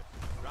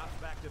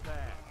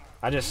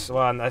 I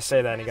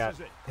say that and he got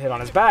hit on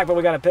his back, but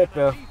we got a pick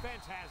though.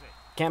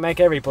 Can't make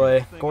every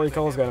play. Corey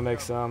Cole's got to make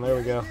some. There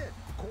we go.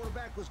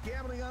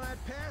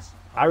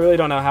 I really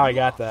don't know how he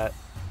got that.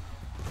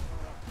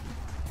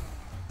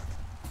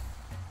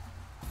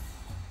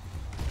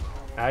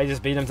 I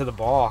just beat him to the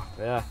ball.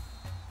 Yeah.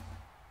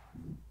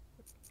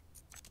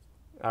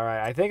 All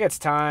right. I think it's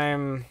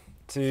time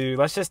to,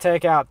 let's just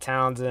take out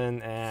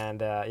Townsend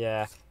and,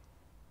 yeah.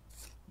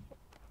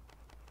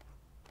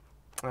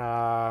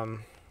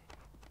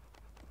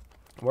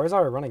 Where's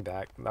our running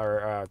back?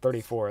 Our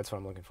 34, that's what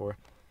I'm looking for.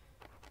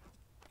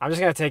 I'm just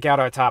going to take out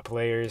our top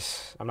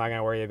players. I'm not going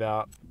to worry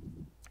about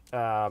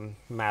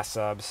mass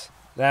subs.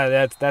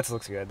 That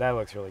looks good. That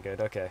looks really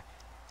good. Okay.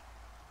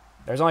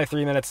 There's only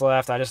 3 minutes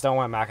left. I just don't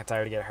want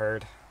McIntyre to get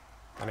hurt.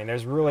 I mean,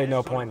 there's really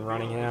no point in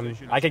running him.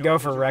 I could go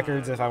for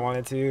records if I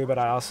wanted to, but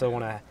I also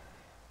want to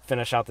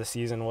finish out the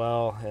season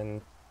well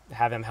and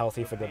have him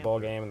healthy for the bowl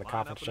game and the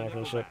conference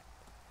championship.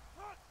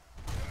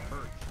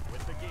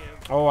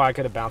 Oh, I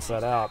could have bounced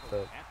that out,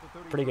 but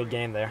pretty good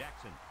game there.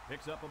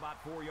 Picks up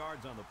about 4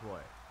 yards on the play.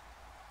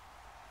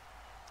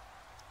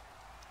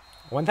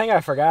 One thing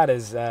I forgot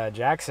is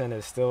Jackson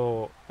is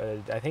still,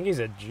 I think he's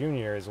a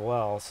junior as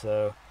well,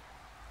 so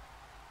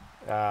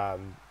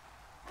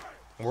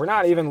we're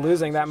not even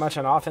losing that much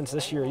on offense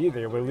this year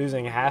either. We're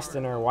losing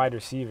Haston, our wide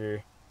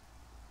receiver.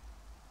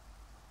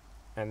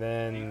 And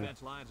then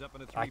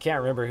I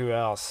can't remember who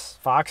else.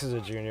 Fox is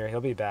a junior.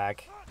 He'll be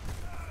back.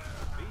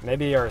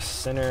 Maybe our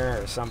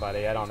center or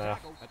somebody. I don't know.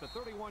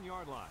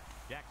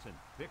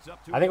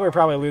 I think we're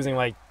probably losing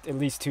like at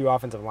least 2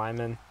 offensive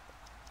linemen.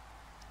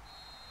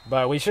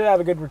 But we should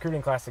have a good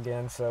recruiting class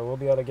again, so we'll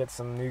be able to get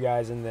some new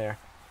guys in there.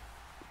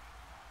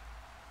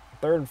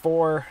 3rd and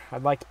 4.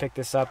 I'd like to pick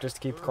this up just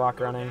to keep the clock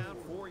running.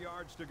 4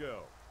 yards to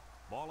go.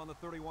 Ball on the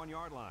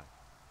 31-yard line.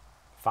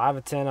 5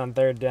 of 10 on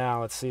 3rd down.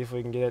 Let's see if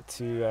we can get it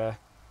to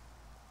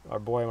our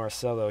boy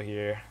Marcelo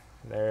here.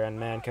 They're in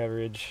man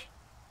coverage,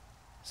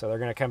 so they're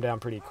going to come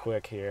down pretty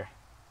quick here.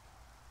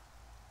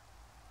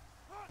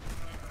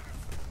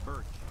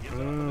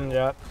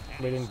 Yep,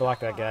 we didn't block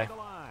that guy.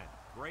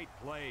 Great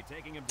play,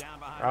 taking him down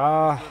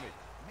behind.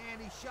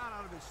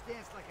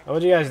 What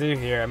would you guys do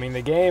here? I mean,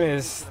 the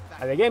game's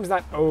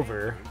not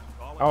over.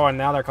 Oh, and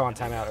now they're calling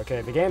timeout. Okay,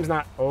 the game's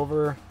not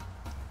over,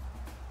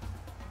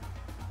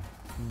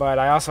 but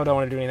I also don't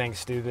want to do anything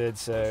stupid,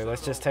 so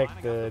let's just take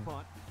the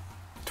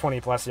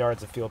 20-plus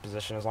yards of field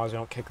position as long as we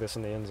don't kick this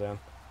in the end zone.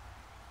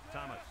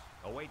 Thomas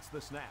awaits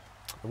the snap.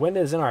 The wind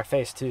is in our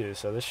face, too,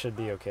 so this should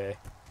be okay.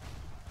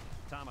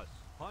 Thomas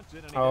punts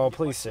it and he Oh, doesn't get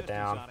please much sit distance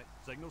down. on it.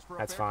 Signals for a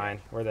That's fair fine.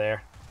 catch. We're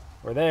there.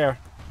 We're there.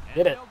 And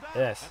Did it. held down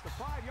Yes. at the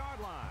 5-yard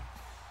line.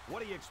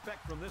 What do you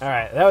expect from this? All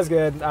right, that was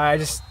good. I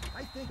just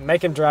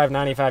make him drive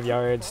 95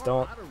 yards.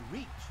 Don't.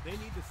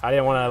 I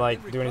didn't want to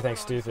like do anything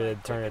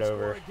stupid, turn it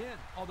over,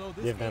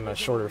 give them a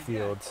shorter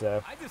field.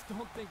 So I just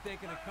don't think they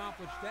can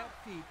accomplish that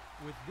feat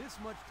with this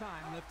much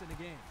time left in the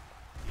game.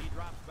 He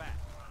drops back.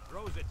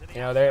 Throws it to the you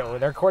know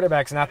their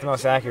quarterback's not the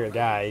most accurate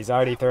guy. He's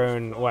already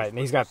thrown what?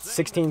 He's got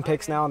 16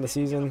 picks now in the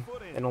season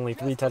and only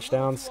 3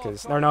 touchdowns.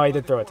 No, he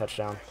did throw a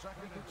touchdown.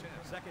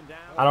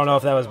 I don't know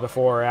if that was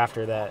before or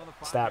after that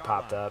stat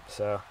popped up.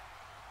 So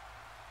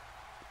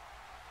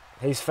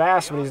he's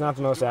fast, but he's not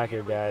the most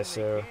accurate guy.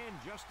 So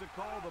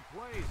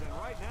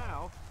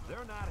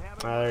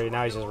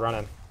now he's just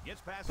running.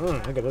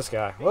 Look at this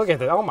guy. Look at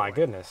that. Oh my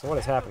goodness, what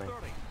is happening?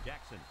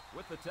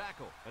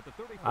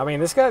 I mean,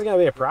 this guy's gonna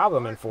be a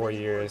problem in 4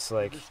 years.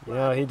 Like, you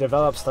know, he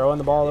develops throwing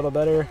the ball a little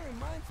better.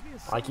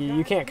 Like,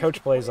 you can't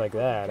coach plays like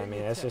that. I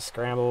mean, it's just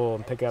scramble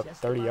and pick up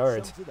 30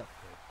 yards.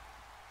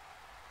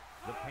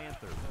 The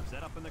Panther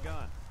set up in the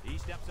gun. He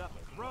steps up,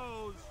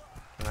 throws.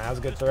 That was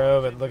a good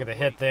throw, but look at the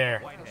hit there.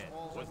 Whitehead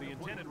was the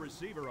intended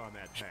receiver on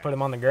that pass. Put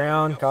him on the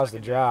ground, caused the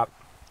drop.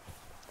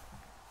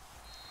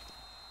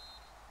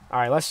 All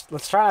right,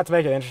 let's try not to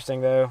make it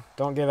interesting though.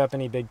 Don't give up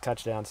any big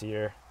touchdowns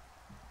here.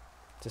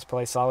 Just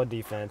play solid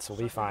defense. We'll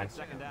be fine.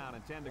 Second down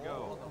and 10 to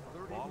go.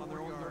 Ball on their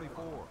own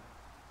 34.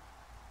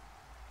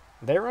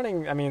 They're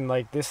running. I mean,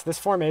 like this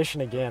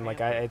formation again.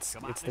 Like it's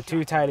the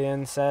 2 tight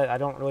end set. I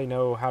don't really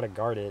know how to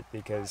guard it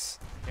because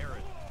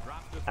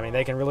I mean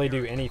they can really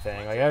do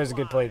anything. Like that was a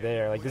good play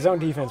there. Like the zone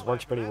defense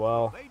works pretty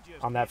well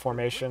on that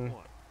formation.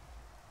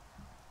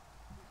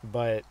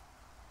 But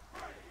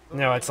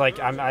no, it's like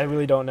I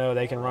really don't know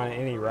they can run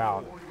any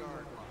route.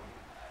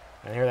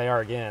 And here they are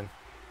again.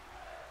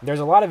 There's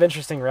a lot of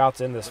interesting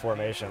routes in this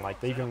formation. Like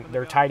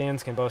their tight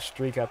ends can both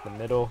streak up the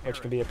middle,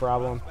 which can be a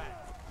problem.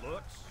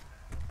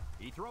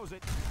 He throws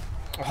it.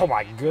 Oh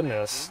my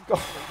goodness.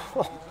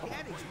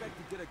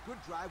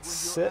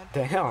 Sit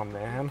down,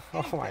 man.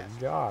 Oh my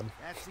God.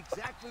 That's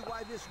exactly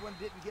why this one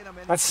didn't get him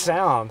any That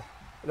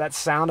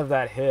sound of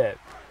that hit.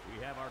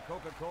 We have our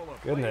Coca-Cola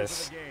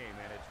Goodness. plays of the game,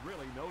 and it's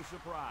really no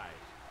surprise.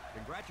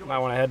 Congratulations. Might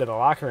want to head to the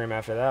locker room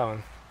after that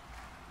one.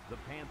 The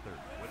Panther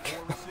with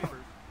 4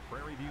 receivers.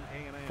 Prairie View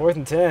A&M. 4th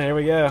and 10. Here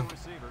we go. 4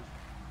 receivers.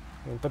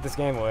 We can put this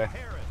game away.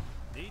 Harris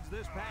needs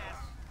this pass.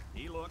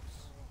 He looks.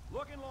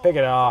 Looking long. Pick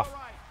it off.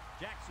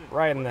 Jackson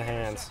Right in the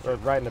hands. Or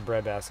right in the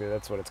breadbasket.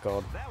 That's what it's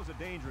called. That was a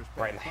dangerous pass.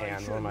 Right in the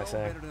hand. What am I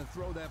saying? Better than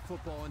throw that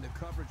football into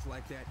coverage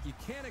like that. You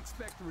can't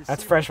expect the That's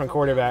receiver freshman to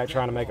quarterback come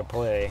trying to down make a with that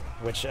ball. play.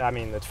 Which, I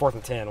mean, it's 4th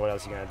and 10. What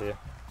else are you going to do?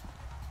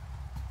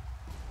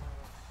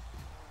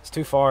 It's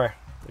too far.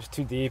 It's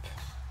too deep.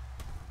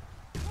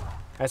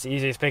 That's the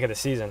easiest pick of the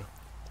season.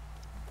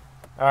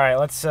 All right,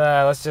 let's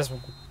just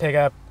pick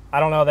up. I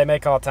don't know. They may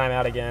call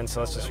timeout again,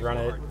 so let's just run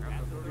it.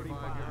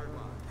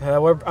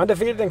 We're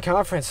undefeated in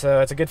conference,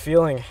 so it's a good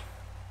feeling.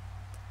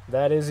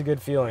 That is a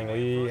good feeling.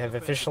 We have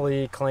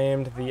officially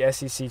claimed the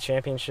SEC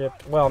championship.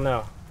 Well,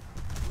 no.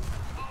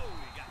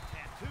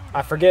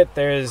 I forget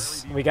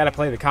we got to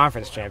play the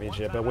conference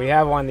championship, but we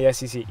have won the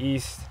SEC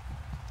East.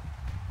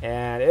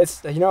 And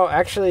it's, you know,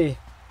 actually,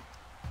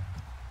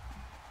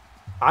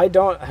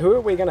 who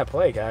are we going to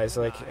play, guys?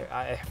 Like,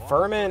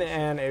 Furman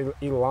and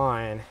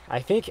Elon. I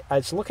think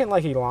it's looking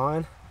like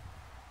Elon.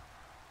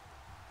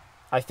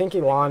 I think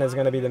Elon is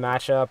going to be the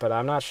matchup, but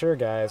I'm not sure,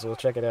 guys. We'll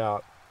check it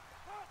out.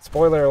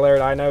 Spoiler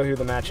alert, I know who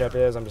the matchup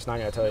is. I'm just not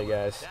going to tell you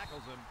guys.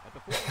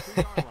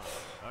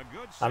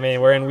 I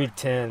mean, we're in week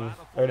 10.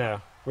 Or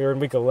no, we were in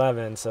week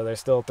 11, so there's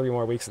still 3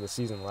 more weeks of the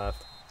season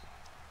left.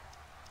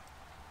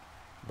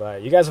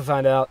 But you guys will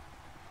find out.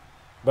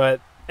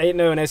 But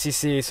 8-0 in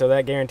SEC, so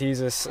that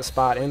guarantees us a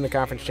spot in the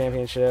conference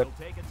championship.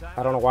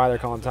 I don't know why they're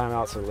calling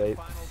timeout so late.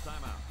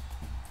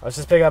 Let's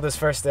just pick up this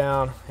first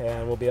down,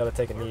 and we'll be able to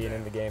take a knee and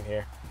end the game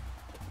here.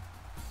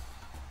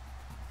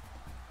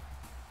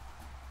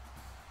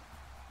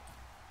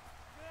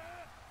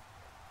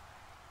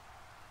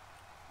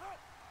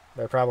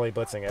 They're probably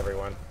blitzing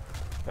everyone.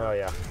 Oh,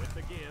 yeah.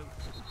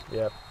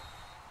 Yep.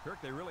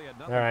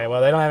 All right,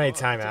 well, they don't have any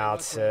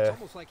timeouts. It's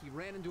almost like he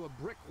ran into a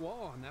brick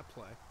wall on that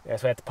play. Yeah,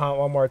 so we have to punt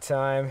one more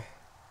time.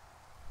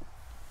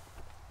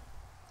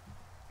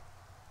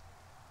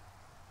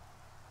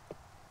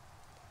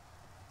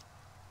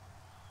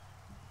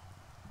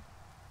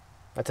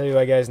 I tell you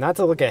what, guys, not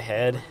to look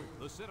ahead.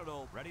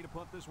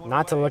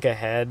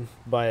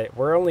 But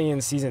we're only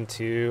in season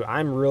 2.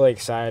 I'm really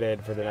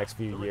excited for the next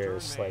few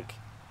years. Like,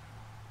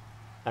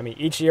 I mean,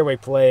 each year we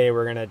play,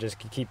 we're going to just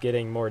keep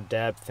getting more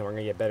depth and we're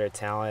going to get better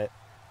talent.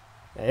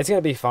 And it's going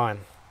to be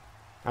fun.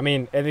 I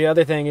mean, and the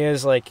other thing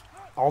is, like,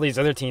 all these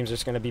other teams are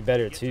just going to be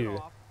better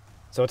too.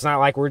 So it's not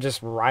like we're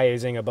just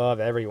rising above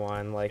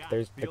everyone. Like,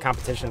 the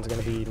competition's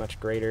going to be much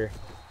greater.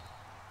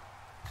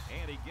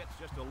 gets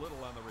just a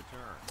little on the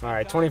return. All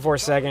right, 24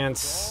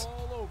 seconds.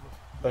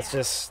 Let's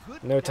just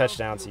no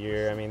touchdowns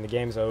here. I mean, the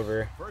game's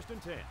over. 1st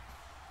and 10.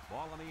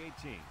 Ball on the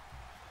 18.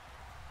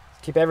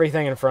 Keep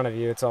everything in front of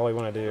you. That's all we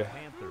want to do.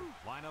 Panther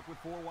line up with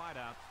 4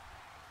 wideouts.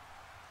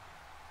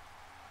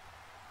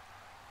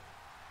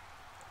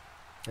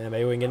 Yeah,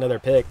 maybe we can get another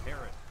pick.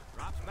 Harris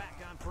drops back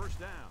on 1st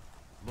down.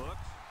 Looks,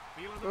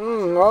 feeling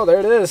the Oh, there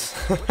it is.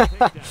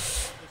 A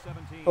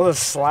little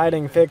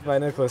sliding pick by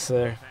Nicholas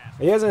there.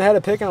 He hasn't had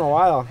a pick in a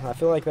while. I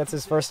feel like that's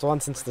his first one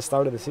since the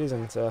start of the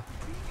season. So,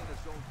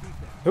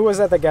 who was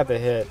that got the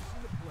hit?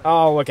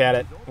 Oh, look at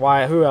it.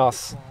 Why? Who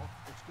else?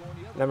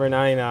 Number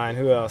 99.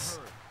 Who else?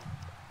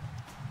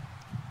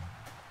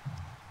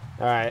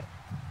 All right.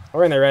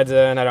 We're in the red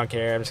zone. I don't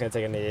care. I'm just going to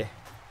take a knee.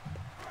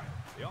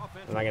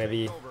 I'm not going to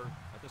be.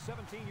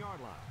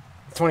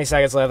 20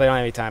 seconds left. They don't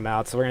have any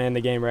timeouts, so we're going to end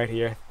the game right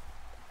here.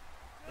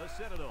 The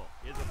Citadel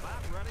is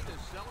about ready to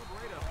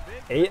celebrate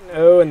a big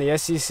 8-0 in the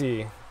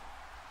SEC.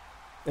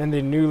 And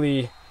the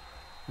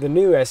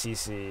new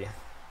SEC.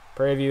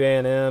 Prairie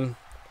A&M,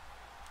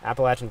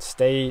 Appalachian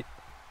State,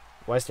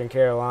 Western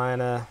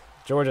Carolina,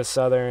 Georgia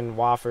Southern,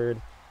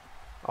 Wofford,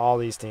 all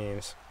these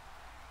teams.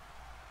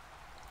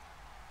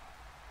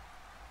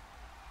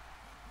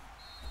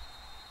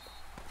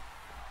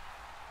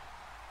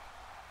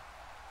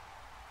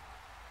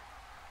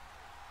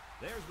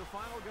 There's the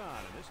final gun,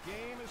 and this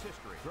game is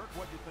history. Kirk,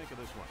 what do you think of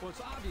this one? Well,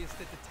 it's obvious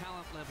that the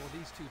talent level of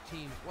these two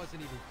teams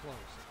wasn't even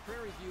close.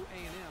 Prairie View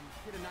A&M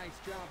did a nice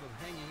job of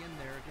hanging in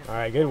there against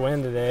All right, good win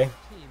today.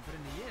 team, but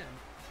in the end,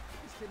 they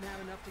just didn't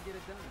have enough to get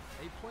it done.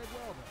 They played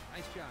well, though.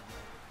 Nice job,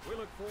 man. We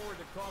look forward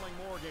to calling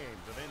more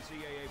games of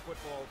NCAA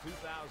football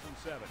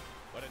 2007.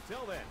 But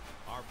until then,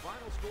 our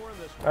final score in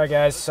this one. All right,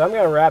 guys, so I'm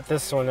going to wrap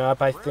this one up.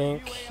 I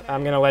think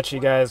I'm going to let you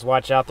guys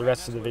watch out the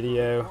rest of the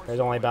video. There's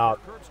only about,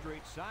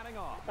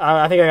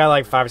 I think I got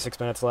like 5 or 6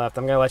 minutes left.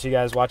 I'm going to let you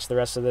guys watch the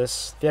rest of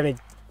this. If you have any,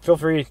 feel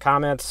free,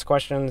 comments,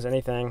 questions,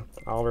 anything,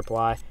 I'll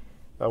reply.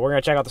 But we're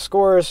going to check out the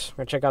scores.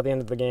 We're going to check out the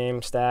end of the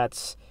game,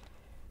 stats,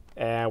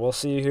 and we'll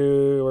see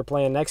who we're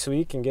playing next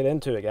week and get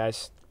into it,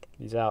 guys.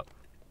 Peace out.